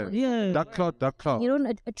 Yeah. Dark cloud. You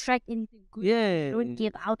don't attract anything good. Yeah. You don't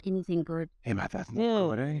give out anything good. Hey, man, that's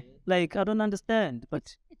not good, eh? Like I don't understand,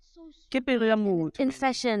 but It's so keep it real mood. in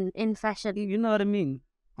fashion. You know what I mean?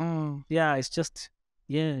 Yeah, it's just,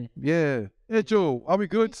 yeah. Yeah. Hey, Joe, are we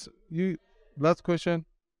good? You, last question.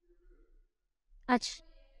 Ach.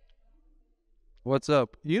 What's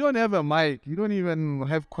up? You don't have a mic. You don't even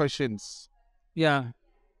have questions. Yeah.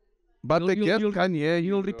 But the guest can hear you.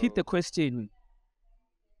 You'll repeat the question.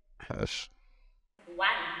 Hush. Why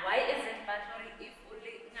is it mandatory if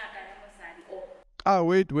only ngaka ya mosadi or Ah,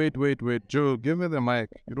 wait. Joe, give me the mic.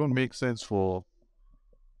 You don't make sense for...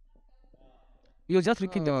 You'll just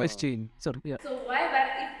repeat the question. Sorry, yeah. so why but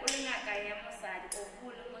if only ngaka ya mosadi or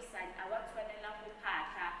hole mosadi a wa tshwanela go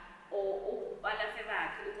phata or o balafe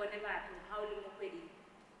batho o bone batho ha o le mo kgweding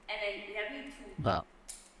and then you have to Wow.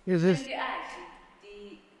 Is this? the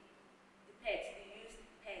pets the used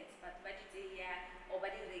pets but ba di tseya or ba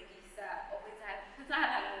di rekisa or etsa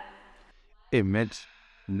Hey, Meds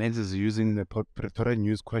is using the Pretoria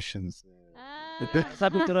news questions. Or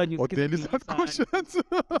daily sad questions.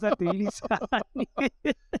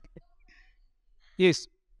 Yes.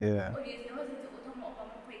 Yeah.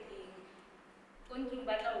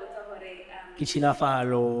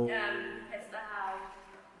 Kichilafalo.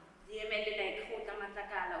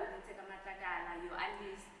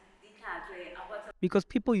 Because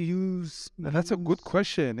people use... That's a good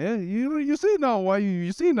question. Yeah, you see now why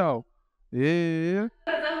you see now. Yeah.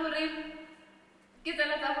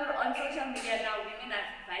 On social media now, women are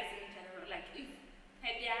advising each other like if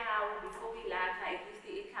happy how before we laugh, I used to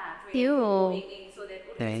eat car so that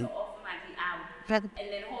we off money out. And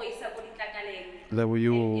then how is a good Level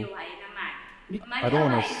you. I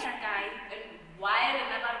don't want to. Why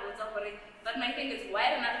another words of it? But my thing is why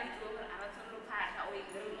another people are not so look at or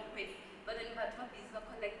but then but what is the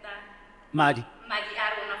collector? Madi.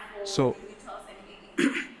 So.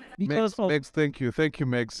 Because Megs, thank you,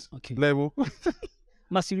 Megs. Okay. Level.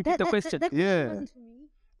 Must you repeat the question? Yeah.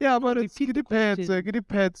 Yeah, but it depends. It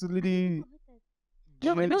depends, lady.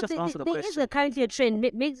 No, Well, no, just answer the there question. is a currently a trend.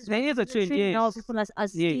 There is a trend, yes. Now people are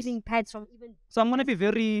Yes. stealing pads from even. So I'm going to be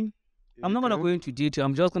very... I'm not going to go into detail.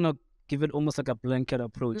 I'm just going to give it almost like a blanket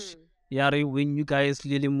approach. Yari, when you guys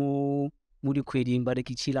really more moody quitting, but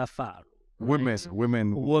kichila far. Women.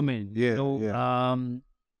 Yeah. So,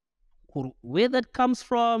 where that comes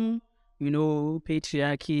from,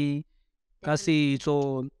 patriarchy, kasi,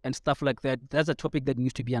 so, and stuff like that, that's a topic that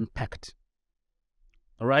needs to be unpacked.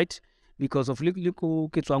 All right? Because of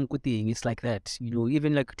it's like that.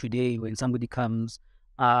 Even like today when somebody comes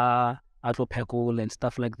out of Pheko and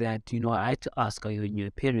stuff like that, I had to ask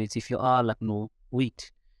your parents if you are like, no,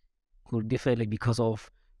 wait. Could differ like because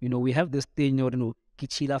of, we have this thing,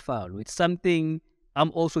 kichila falo. It's something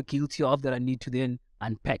I'm also guilty of that I need to then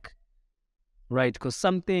unpack. Right? Because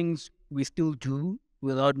some things we still do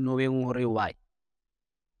without knowing why.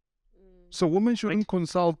 So women shouldn't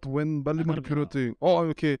consult when Balimur Piroting. Oh,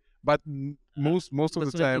 okay. But most of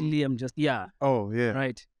the time. I'm just, yeah. Oh, yeah.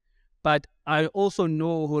 Right. But I also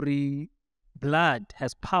know Hori, blood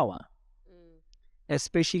has power.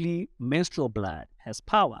 Especially menstrual blood has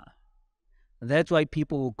power. That's why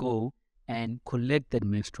people will go and collect that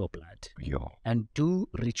menstrual blood and do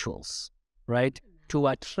rituals, right? To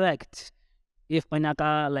attract, if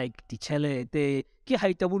manaka like the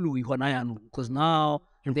because now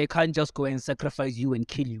they can't just go and sacrifice you and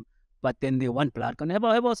kill you, but then they want blood. Can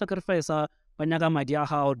ever sacrifice manaka madia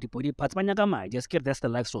how the body parts manaka ma just get that's the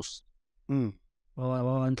life source. So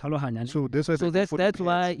that's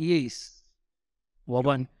why yes.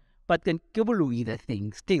 Waban. But then kibulu the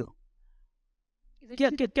thing still.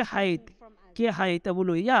 Get height. Yeah, I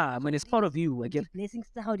mean it's part of you.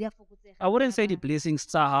 I wouldn't say the blessings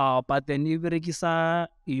but then you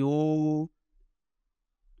you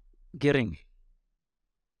getting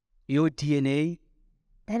your DNA.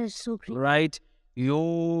 That is so great. Right?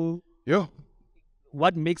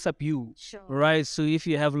 What makes up you. Sure. Right? So if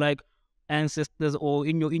you have like ancestors or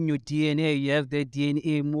in your DNA, you have their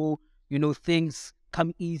DNA more, things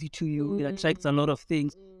come easy to you. It attracts a lot of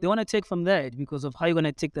things. They want to take from that because of how you're going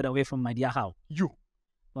to take that away from my dear how.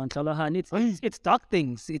 It's dark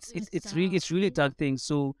things. It's really dark things.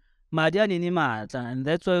 So Madia Ninimata, and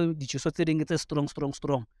that's why the Chusotting it's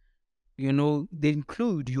strong. They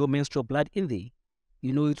include your menstrual blood in there.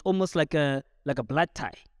 It's almost like a blood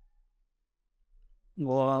tie.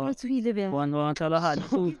 So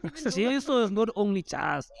it's not only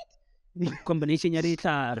just combination,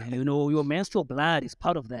 your menstrual blood is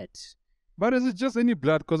part of that. But is it just any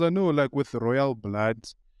blood? Because I know, like with royal blood,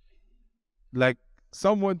 like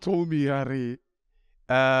someone told me, Harry,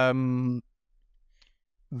 there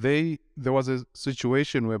was a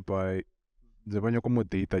situation whereby the Banyakomo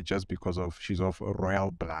data just because of she's of royal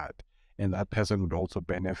blood, and that person would also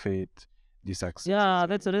benefit the success. Yeah,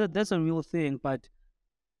 that's a real thing, but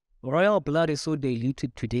royal blood is so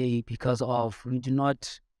diluted today because of we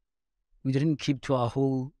didn't keep to our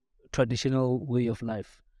whole traditional way of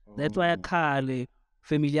life. That's why a Kale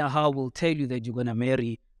family will tell you that you're gonna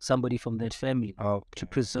marry somebody from that family to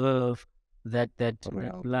preserve that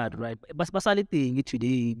blood, right? But thing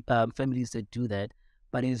today, families that do that,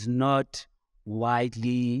 but it's not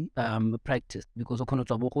widely practiced because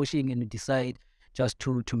and you decide just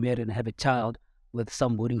to marry and have a child with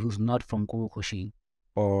somebody who's not from Kokoshi.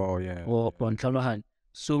 Oh yeah. Or Pontalohan.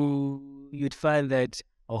 So you'd find that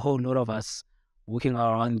a whole lot of us walking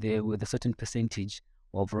around there with a certain percentage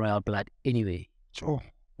of royal blood anyway. Oh,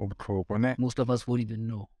 most of us won't even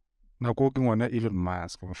know. Now walking on that Elon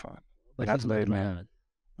Musk, but that's like man.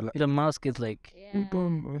 Elon Musk is like can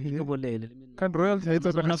royalty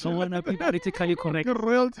politically correct.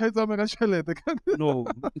 No,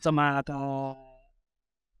 it's a matter.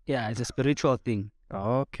 Yeah, it's a spiritual thing.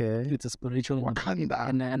 Okay. It's a spiritual and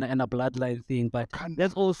a bloodline thing. But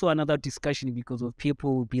there's also another discussion because of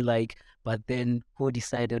people will be like, but then who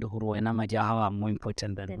decided who are more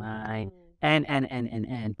important than mine?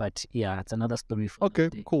 And but yeah, it's another story for okay,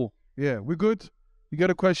 cool. Yeah, we're good. You got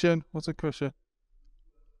a question? What's the question?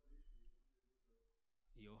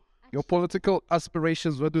 Your political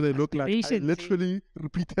aspirations, what do they look like? I literally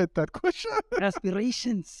repeated that question.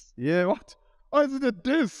 Aspirations. Yeah, what? Oh, is it a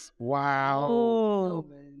diss? Wow. Oh,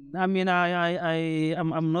 I mean,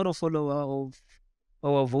 I'm not a follower of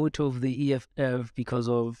or a vote of the EFF because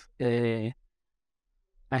of I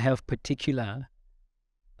have particular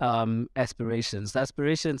aspirations. The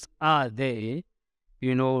aspirations are there,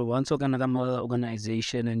 you know, once you're another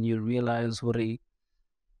organization and you realize what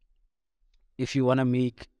if you want to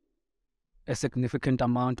make a significant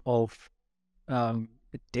amount of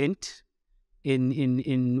dent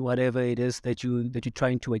in whatever it is that you're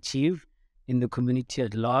trying to achieve in the community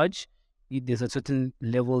at large, there's a certain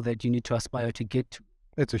level that you need to aspire to get to.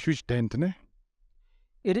 It's a huge dent, isn't it?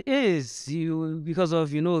 It is because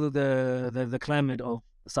of the climate of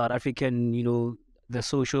South African, the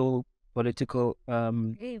social political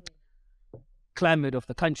climate of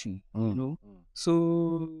the country,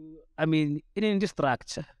 So I mean, in the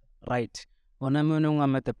structure, right? When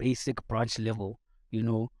I'm at the basic branch level,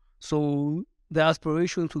 So the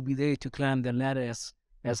aspirations will be there to climb the ladder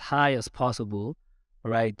as high as possible,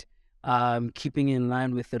 right? Keeping in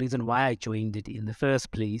line with the reason why I joined it in the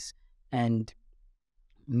first place and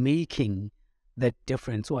making that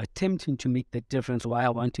difference or attempting to make that difference why I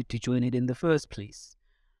wanted to join it in the first place.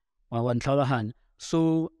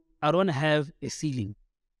 So I don't have a ceiling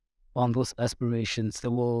on those aspirations. They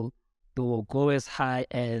will go as high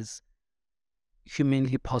as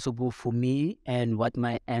humanly possible for me and what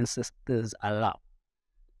my ancestors allow,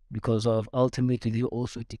 because of ultimately they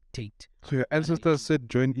also dictate. So your ancestors said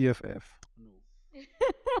join EFF?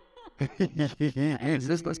 No.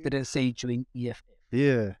 Ancestors didn't say join EFF.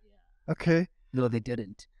 Yeah. Okay. No, they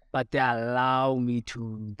didn't. But they allow me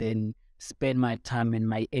to then spend my time and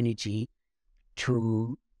my energy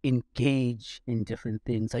to engage in different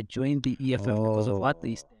things. I joined the EFF because of what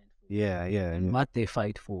they stand for. Yeah. And what they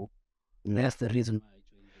fight for. Yeah. That's the reason why I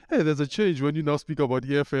joined it. Hey, there's a change when you now speak about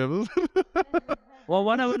EFF. Well,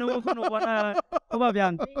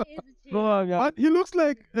 he looks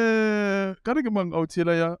like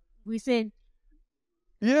we said.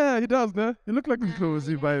 Yeah, he does, no? He looks like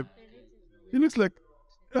Ndlozi vibe. He looks like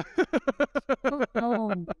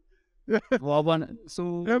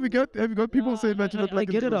so have you got people saying that you look like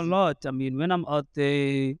I get it a lot. I mean, when I'm out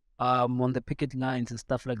there on the picket lines and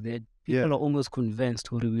stuff like that, people are almost convinced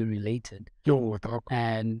who we related.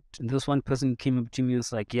 And this one person came up to me and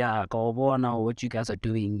was like, yeah, go now what you guys are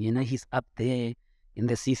doing. He's up there in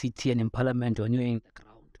the CCT and in Parliament when you're in the ground.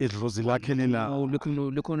 It was like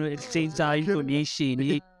look on exchange information.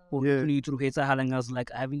 I was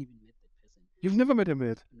like, I haven't even met that person. You've never met him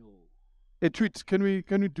yet? No. A tweet. Can we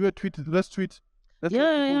do a tweet? Let's tweet. I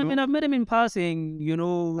mean, I've met him in passing,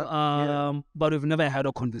 but we've never had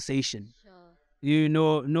a conversation. Sure.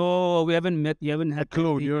 No, we haven't met. You haven't had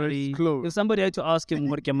close. You're close. If somebody had to ask him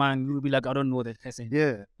what man, we would be like, I don't know that person.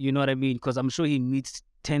 Yeah. You know what I mean? Because I'm sure he meets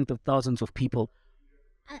tens of thousands of people.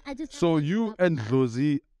 So you and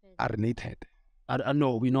Ndlozi are related?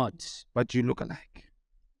 No, we're not. But you look alike.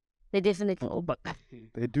 They definitely. Oh, but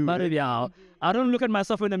they do. But yeah, I don't look at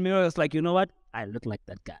myself in the mirror. It's like, you know what? I look like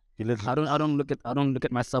that guy. I don't look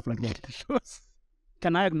at myself like that.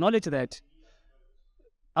 Can I acknowledge that?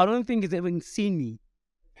 I don't think he's even seen me.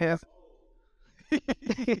 Yes.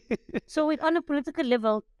 So on a political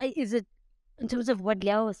level, is it in terms of what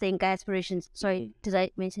Leo was saying, aspirations? Sorry, did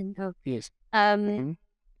I mention? Oh, yes.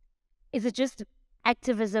 Is it just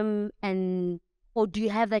activism and Or do you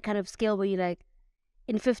have that kind of scale where you're like,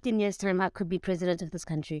 in 15 years' time, I could be president of this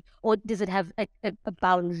country? Or does it have a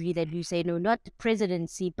boundary that you say, no, not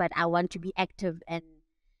presidency, but I want to be active and...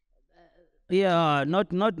 Yeah, not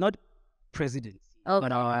presidency. Okay.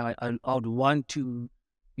 But I would want to,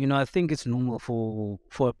 I think it's normal for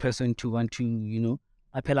a person to want to,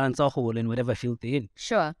 apply hole in whatever field they're in.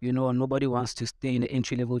 Sure. Nobody wants to stay in an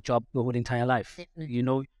entry-level job the whole entire life.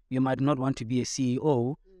 Definitely. You might not want to be a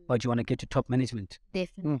CEO, but you want to get to top management.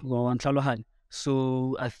 Definitely.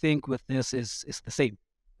 So I think with this is the same.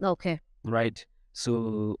 Okay. Right.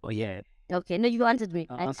 So yeah. Okay. No, you answered me.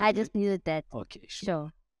 I just needed that. Okay.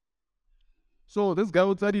 Sure. So this guy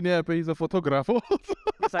outside in here, he's a photographer.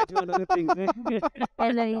 Yes, I do a lot of things.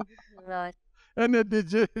 And a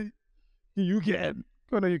DJ. Yugen.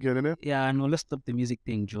 You get in it? Yeah, no, let's stop the music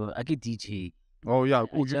thing, Joe. I get DJ. Oh yeah.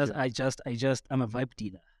 I just I'm a vibe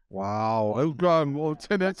dealer. Wow. I'm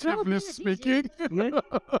alternatively speaking.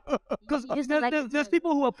 Because there's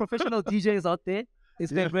people who are professional DJs out there.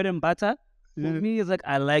 It's their bread and butter. For me, it's like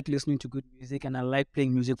I like listening to good music and I like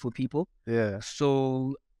playing music for people. Yeah.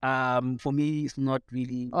 So for me, it's not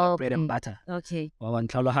really bread and butter. Okay.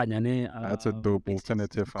 That's a dope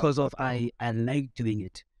alternative. Because of I like doing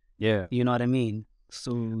it. Yeah. You know what I mean?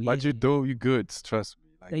 So but you good, trust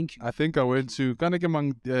me. Like, thank you. I think I went to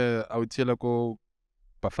I would tell go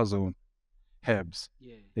buffer zone Hebs.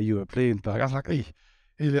 Yeah. You were playing back. I was like, hey,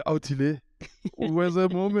 out here. Where's the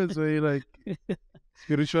moments where you like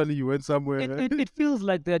spiritually you went somewhere? It feels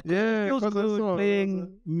like that. Yeah, it feels good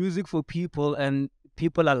playing music for people and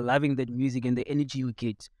people are loving that music and the energy you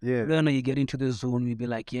get. Yeah. Then you get into the zone, you'll be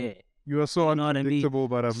like, yeah. You are so unpredictable,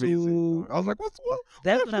 but amazing. I was like, what?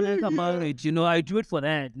 That's what I like about it. I do it for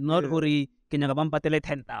that. Not hurry.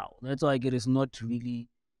 That's why I get it's not really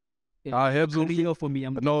Hebs for me.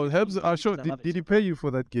 No, Hebs are sure. Did he pay you for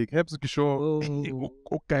that gig? Hebs sure.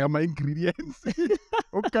 Okay, my ingredients.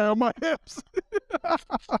 Okay, my Hebs.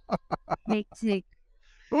 Hectic.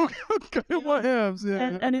 Okay, my Hebs.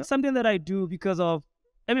 Yeah. And it's something that I do because of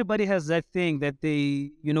everybody has that thing that they,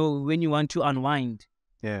 when you want to unwind.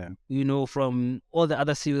 Yeah. From all the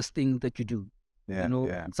other serious things that you do.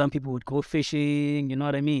 Yeah. Some people would go fishing, you know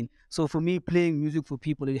what I mean? So for me, playing music for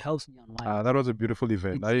people, it helps me unwind. That was a beautiful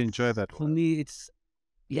event. I enjoy that. For me,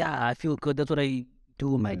 I feel good. That's what I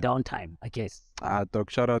do in my downtime, I guess.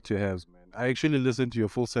 Doc, shout out to Hebs, man. I actually listened to your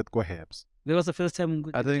full set, go Hebs. That was the first time.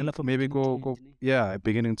 I think maybe go,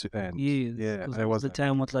 beginning to end. Yeah. That was the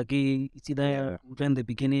time was like, it's either in the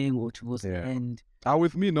beginning or towards the end.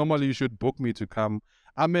 With me, normally you should book me to come.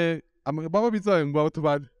 I'm a Baba Pizza about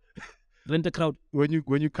Rent a crowd. When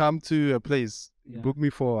you come to a place, book me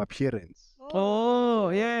for appearance. Oh,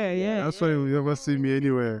 yeah. That's why you never see me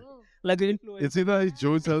anywhere. Like the influencer. It's either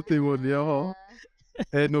Joe's thing or Leo.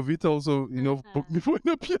 And Novita also, book me for an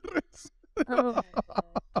appearance.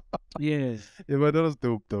 Yeah, but that was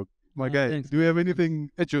dope, dog. My guy, thanks. Do you have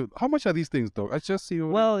anything? How much are these things, dog? I just see.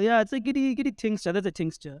 Well, it's a giddy tincture. That's a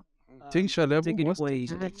tincture. Tincture level? He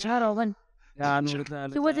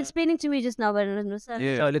was explaining to me just now, but I don't know.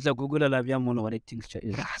 Yeah. Let's Google what a tincture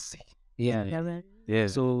is. Yeah.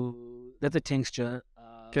 So that's a tincture.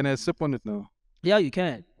 Can I sip on it now? Yeah, you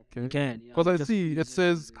can. Okay. You can. Because I see it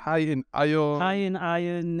says high in iron. High in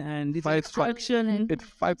iron and it's extraction. It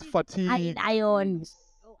fights fatigue. High in iron.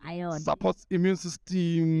 Supports immune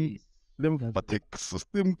system. Lymphatic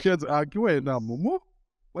system. Kids argue now, Momo.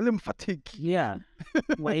 Well, lymphatic. Yeah.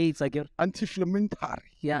 Wait, it's like anti-inflammatory.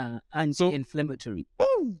 Yeah, anti-inflammatory.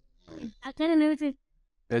 Oh. I can't know what he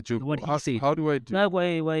said. How do I do?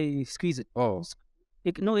 Why squeeze it? Oh.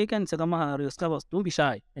 You can say, don't be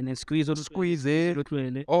shy. And then squeeze it. Squeeze it.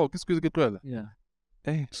 Oh, squeeze it. Yeah.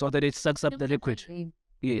 Hey. So that it sucks up the liquid.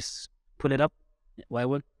 Yes. Pull it up. Why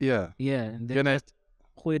would? Yeah. Yeah. And then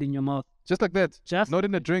pour it in your mouth. Just like that? Just not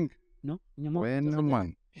in a drink? No, in your mouth. When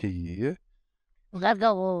man. Here. Let's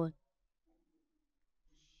go.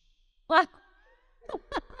 What?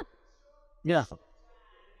 Yeah.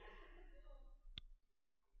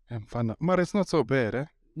 I'm fun. But it's not so bad, eh?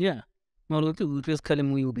 Yeah. Just tell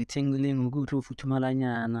him we will be tingling, we'll go through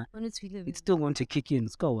Futumalanyana. It's still going to kick in.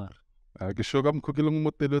 Let's go. I can show them cooking on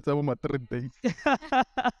my 3 days.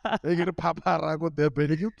 They get a papara go there,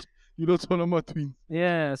 baby. You don't know my twins.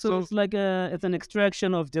 Yeah, so it's like it's an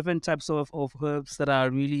extraction of different types of herbs that are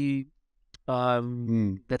really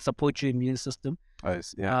that support your immune system.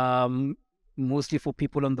 Nice, yeah. Mostly for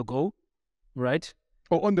people on the go, right?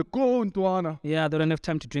 Oh, on the go, Ntuana. Yeah, they don't have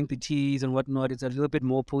time to drink the teas and whatnot. It's a little bit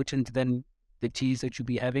more potent than the teas that you'll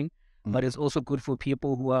be having, but it's also good for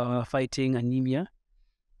people who are fighting anemia,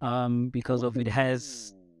 because of it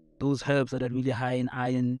has those herbs that are really high in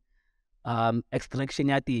iron, extraction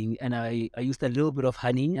thing, and I used a little bit of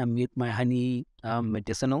honey. I made my honey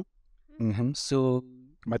medicinal. So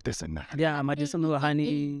Medicinal. yeah, medicinal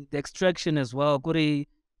honey, the extraction as well. Kuri,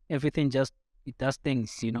 everything just it does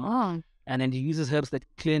things, you know. Oh. And then it uses herbs that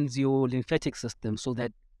cleanse your lymphatic system, so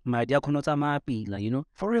that my diakonota mapi, like, you know.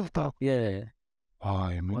 For real, dog. Yeah, Oh,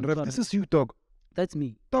 man. Wonderful. This is you, dog. that's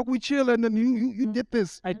me. Dog, we chill and then you did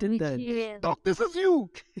this. I did that. Dog, this is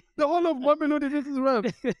you. The whole of Mamelodi, this is rap.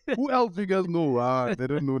 Who else do you guys know? They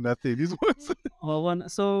don't know nothing. These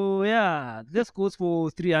ones. So yeah, this goes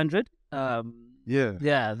for 300. Yeah.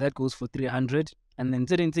 Yeah, that goes for 300. And then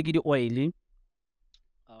the oil.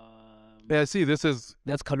 Yeah, see, this is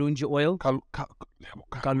That's kalunji oil.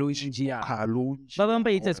 Kalunji, yeah. Kalunji.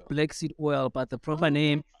 Babamba, it says black seed oil, but the proper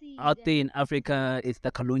name out there in Africa is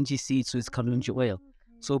the kalunji seed, so it's kalunji oil.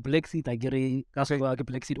 So black seed, I get it. That's why I get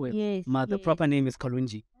black seed oil. Yes. But the proper name is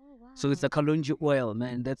kalunji. So it's a kalunji oil,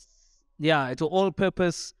 man. That's, yeah, it's an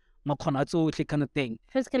all-purpose makonatso kind of thing.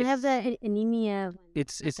 First, can I have the anemia?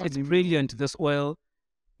 It's brilliant, this oil.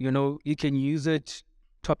 You know, you can use it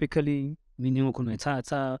topically, meaning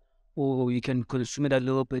or you can consume it a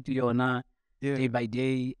little bit, day by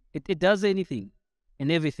day. It does anything and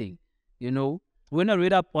everything, you know. When I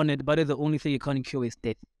read up on it, but the only thing you can't cure is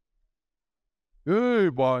death. Hey,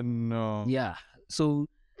 but no. Yeah. So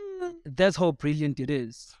that's how brilliant it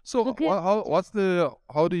is. So Okay.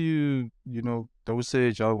 how do you,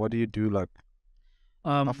 dosage, or what do you do, like,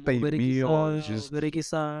 after you meal, just...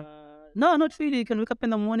 No, not really. You can wake up in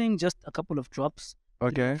the morning, just a couple of drops.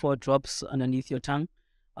 Okay. 4 drops underneath your tongue.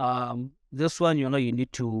 This one, you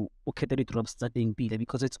need to okay 30 drops starting beta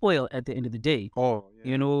because it's oil at the end of the day. Oh,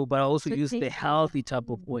 yeah. But I also So it use the takes- healthy type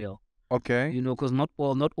of oil. Okay. Because not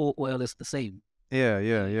all oil is the same. Yeah.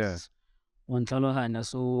 One Talohana.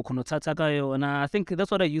 So and I think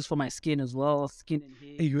that's what I use for my skin as well. Skin and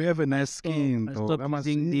hair. Hey, you have a nice skin. I though. stopped I must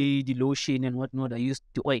using say. the lotion and whatnot. I used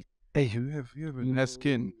the oil. Hey, you have a nice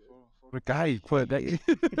skin. For a guy, for a guy.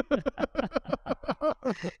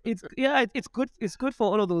 It's good. It's good for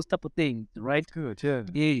all of those type of things, right? Good, yeah.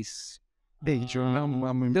 Yes. Hey, John,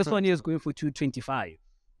 I'm This one here is going for 225.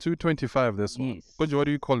 225, this one. Yes. What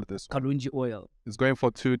do you call it, this one? Kalunji oil. It's going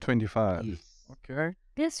for 225. Yes. Okay.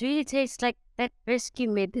 This really tastes like that rescue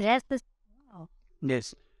made. It has this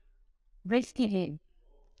Yes. rescue head.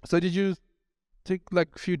 So did you take like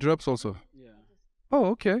a few drops also? Yeah. Oh,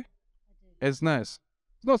 okay. It's nice.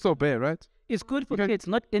 It's not so bad, right? It's good for Okay. kids,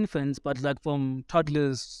 not infants, but like from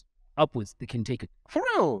toddlers upwards, they can take it. For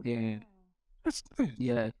real? Yeah. That's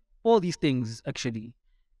Yeah. All these things actually.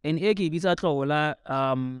 And egi bisa tlola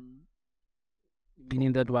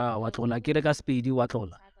meaning that watlola kira speed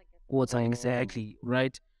watlola. What's exactly,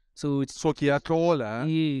 right? So it's so crawler.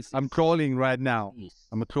 yes, I'm crawling right now. yes.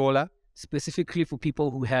 I'm a crawler. Specifically for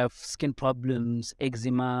people who have skin problems,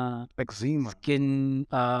 eczema, Eczema. skin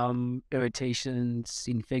irritations,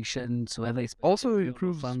 infections, whether it's Also bacterial or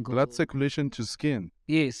improves fungal. blood circulation to skin.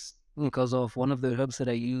 Yes, because of one of the herbs that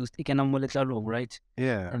I used, ikanamolekalo, right?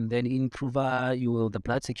 Yeah. And then improve the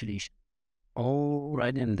blood circulation, Oh,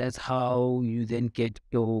 right? And that's how you then get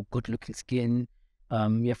your good-looking skin.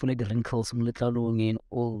 You have like the wrinkles, and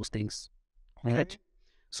all those things. Right?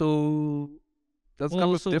 So that's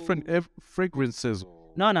come with also- different fragrances.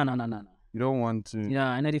 no. You don't want to. Yeah,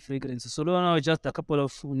 I know the fragrances. So no, just a couple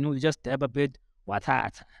of just dab a bit.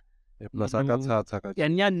 Watata. Plus,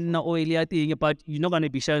 And oily thing, but you're not gonna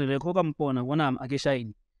be shining like Hogampona when I'm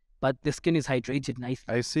shine. But the skin is hydrated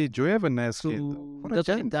nicely. I see. Do you have a nice So skin? though? What a that's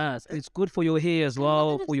what it gent. does. It's good for your hair as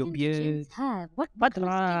well, for your beard. What? But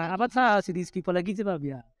see these people like it's about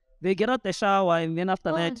they get out the shower and then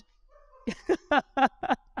after that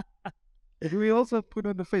Do we also put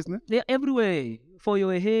on the face, no? they're everywhere. For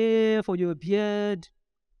your hair, for your beard.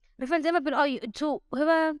 My friends ever been so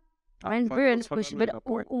whoever I'm fine, very that's fine, question, I'm but not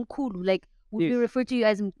bored. Umkulu, like would we Yes. refer to you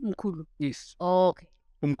as Umkulu? Yes. Oh, okay.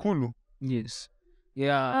 Umkulu. Yes.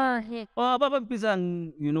 Yeah. Yeah. Oh, Baba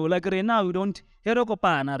Pisang, like right now we don't hero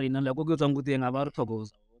kopana rina like go nguteng about togos.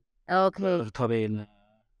 Okay. Thobela.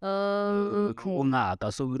 Okay.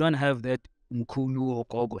 Ungata. So we don't have that mkhulu or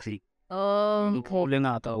gogo thing. Okay.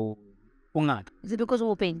 Lengata or ungata. Is it because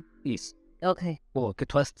of pain? Yes. Okay. Or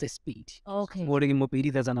it was the speed. Okay. More than mobility,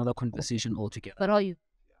 there's another conversation altogether. But are you?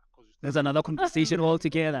 There's another conversation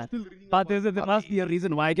altogether. But there must be a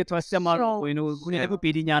reason why I get to a seminar, we have a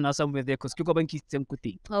pidinyana somewhere there because Kukoban keeps them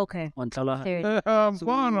kuti Okay. on Tala. Fair.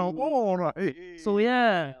 So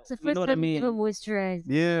yeah, It's the you first know what I time you mean. moisturize.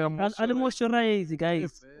 Yeah, And moisturize,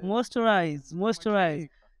 guys. Moisturize.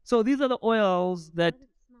 So these are the oils that,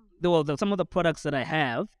 some of the products that I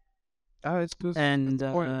have. it's just And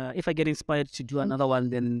oil. if I get inspired to do another one,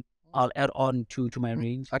 then I'll add on to my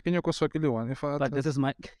range. I can go Swahili one if I. But this is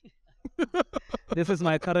my this is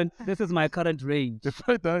my current range. If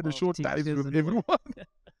I die, the of short dies teachers with and everyone.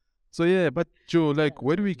 So yeah, but Joe, like,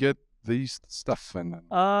 where do we get these stuff? And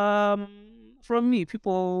from me,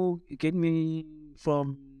 people get me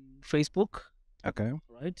from Facebook, okay,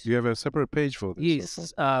 right? do you have a separate page for this?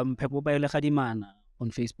 Yes, Pheko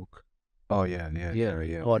on Facebook. Oh yeah.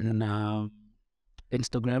 On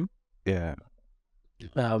Instagram, Yeah.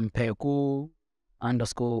 Pheko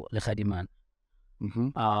 _Lekadiman.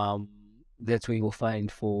 Mm-hmm. That's where you'll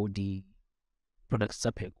find for the products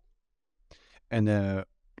of Pheko. And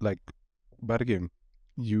like, but again,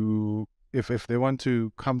 you if they want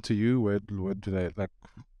to come to you, where do they like?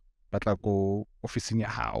 But like go office in your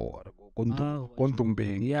house,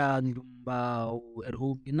 Kontumbing. Yeah, at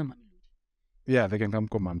home in Mamelodi. Yeah, they can come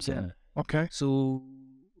mom. Yeah. Okay. So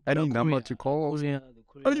Any the number courier- to call? Courier,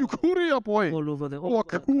 the Are you courier boy? all over the Oh,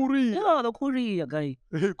 courier. yeah, the courier guy.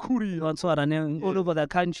 Courier. All over the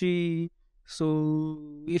country.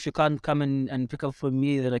 So if you can't come and pick up for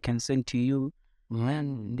me, that I can send to you.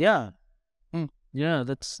 And yeah, yeah,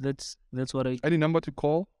 that's what I. Any number to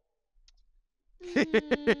call?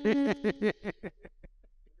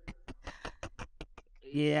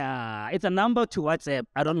 Yeah, it's a number to WhatsApp.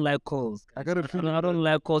 I don't like calls. I got a feeling. I don't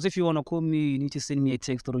like calls. If you want to call me, you need to send me a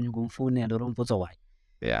text or you go phone and I don't know why.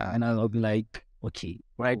 Yeah. And I'll be like, okay,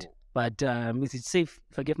 right. Cool. But is it safe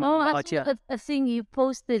if I give my Oh, number I out saw here? a thing you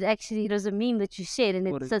posted. Actually, it was a meme that you shared, and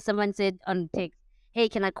What it is- says someone said on text, "Hey,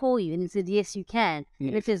 can I call you?" And it said, "Yes, you can."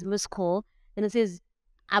 And Yes. it says missed call, and it says,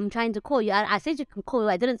 "I'm trying to call you." I said you can call.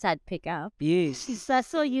 I didn't say I'd pick up. Yes. So I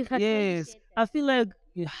saw you. had Yes. shared I feel like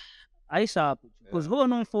I sharp because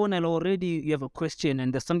going on phone and already you have a question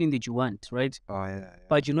and there's something that you want, right? Oh yeah.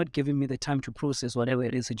 But you're not giving me the time to process whatever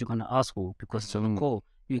it is that you're gonna ask for because it's on a call.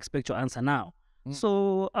 You expect your answer now.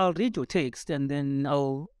 So I'll read your text and then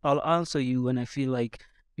I'll answer you when I feel like,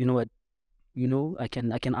 you know what, I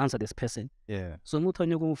can answer this person. Yeah. So mutu on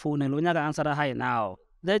your phone and when I answer hi now.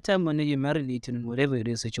 That time when you're marinating and whatever it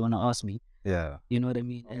is that you wanna ask me, Yeah. you know what I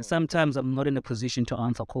mean? And sometimes I'm not in a position to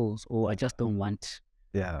answer calls or I just don't want.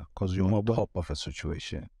 Yeah, because you're on top of a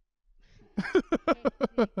situation.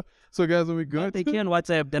 So guys, are we good? They can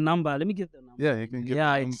WhatsApp the number. Let me give the number. Yeah, you can give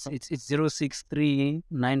Yeah, the it's 063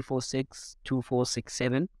 946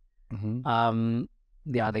 2467. Mm-hmm.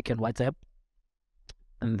 Yeah, they can WhatsApp,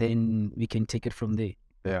 and then we can take it from there.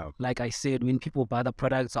 Yeah. Like I said, when people buy the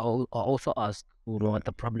products, I'll also ask what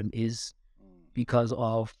the problem is, because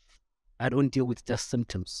of I don't deal with just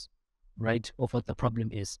symptoms, right? Of what the problem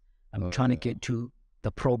is. I'm trying to get to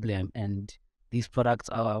the problem, and these products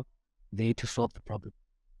are there to solve the problem,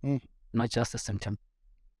 not just a symptom.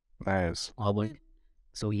 Nice.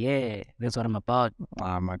 So yeah, that's what I'm about.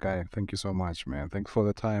 My guy, thank you so much, man. Thanks for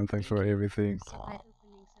the time. Thanks for everything.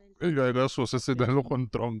 Hey, guy, that's what I said.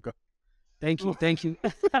 Thank you.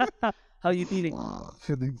 How you feeling?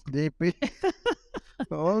 Feeling sleepy.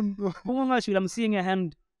 Oh, I'm seeing a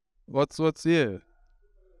hand. What's here?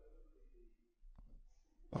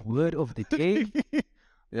 Word of the day.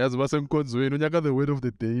 Yes, but some codes when you got the word of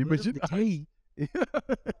the day. Word of the day.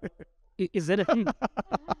 Is that a thing?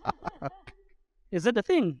 Is that a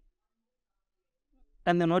thing?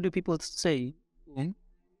 And then what do people say?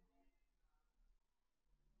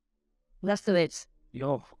 That's the it.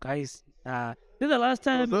 Yo, guys, this is the last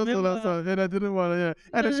time. That's the last time, and I didn't want to.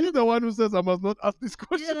 Yeah. And she's the one who says I must not ask this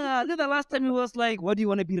question. Yeah, this is the last time it was like, what do you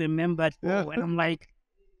want to be remembered for? Yeah. And I'm like,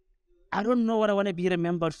 I don't know what I want to be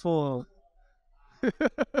remembered for.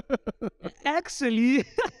 Actually,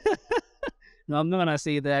 no, I'm not gonna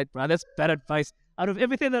say that, bro. That's bad advice. Out of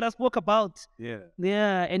everything that I spoke about, Yeah.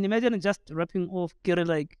 yeah, and imagine just wrapping off, Kira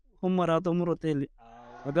like, you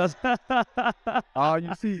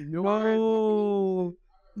See,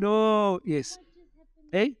 no, yes.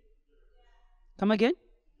 Hey, come again?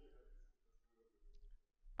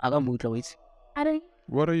 I got moved away. I don't.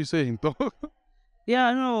 what are you saying, dog?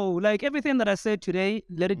 Yeah, no, like everything that I said today,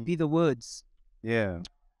 let it be the words. Yeah.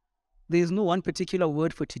 There's no one particular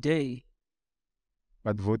word for today.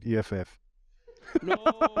 But vote EFF. No.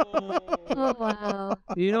 Oh wow.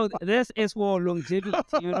 This is for longevity,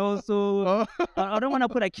 so I don't want to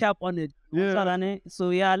put a cap on it. Yeah. So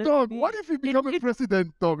yeah, Dog, what if you become a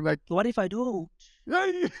president, dog? Like, what if I do?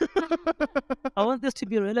 yeah. I want this to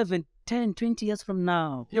be relevant 10, 20 years from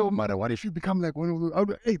now. Yo, matter what if you become like one of those? I'll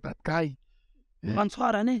be, hey, that guy.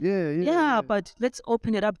 Yeah, but let's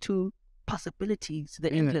open it up to possibilities,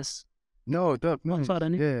 the endless. No, dog, no.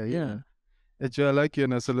 Yeah. Actually, I like you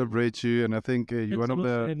and I celebrate you, and I think you're one of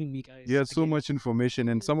Thanks for the. having me, guys. You have so Again. much information,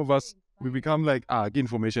 and some of us We become like get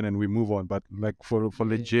information and we move on. But like for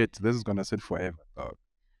legit, this is gonna sit forever.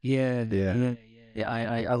 Yeah.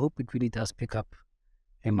 I hope it really does pick up.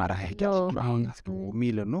 No.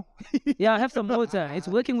 Yeah, I have some water. It's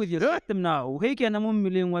working with your system now. Yeah.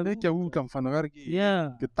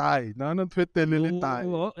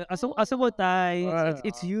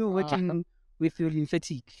 It's you working with your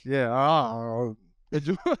lymphatic. Yeah.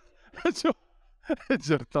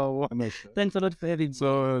 Thanks a lot for having me.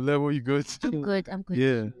 So, level, you good? I'm good. I'm good.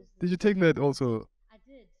 Yeah. Did you take that also? I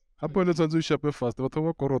did.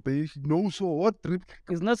 No, so what trip?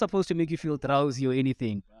 It's not supposed to make you feel drowsy or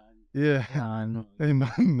anything. Yeah. No. Hey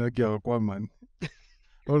man, man.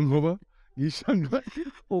 On Goba?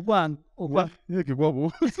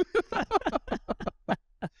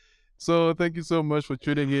 So thank you so much for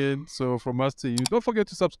tuning in. So from us to you, don't forget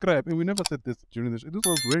to subscribe. And we never said this during the show. This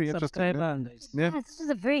was very interesting. Guys. Yeah. This was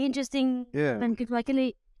a very interesting and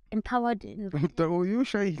actually empowered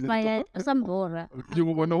by some Bora. You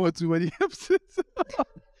want to know what too many episodes?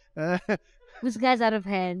 This guy's out of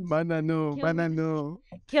hand. Banana.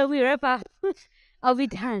 Can we wrap up? Are we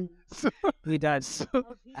done? We're done.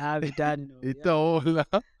 We're done. It's all.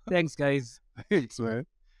 Thanks, guys. Thanks, man.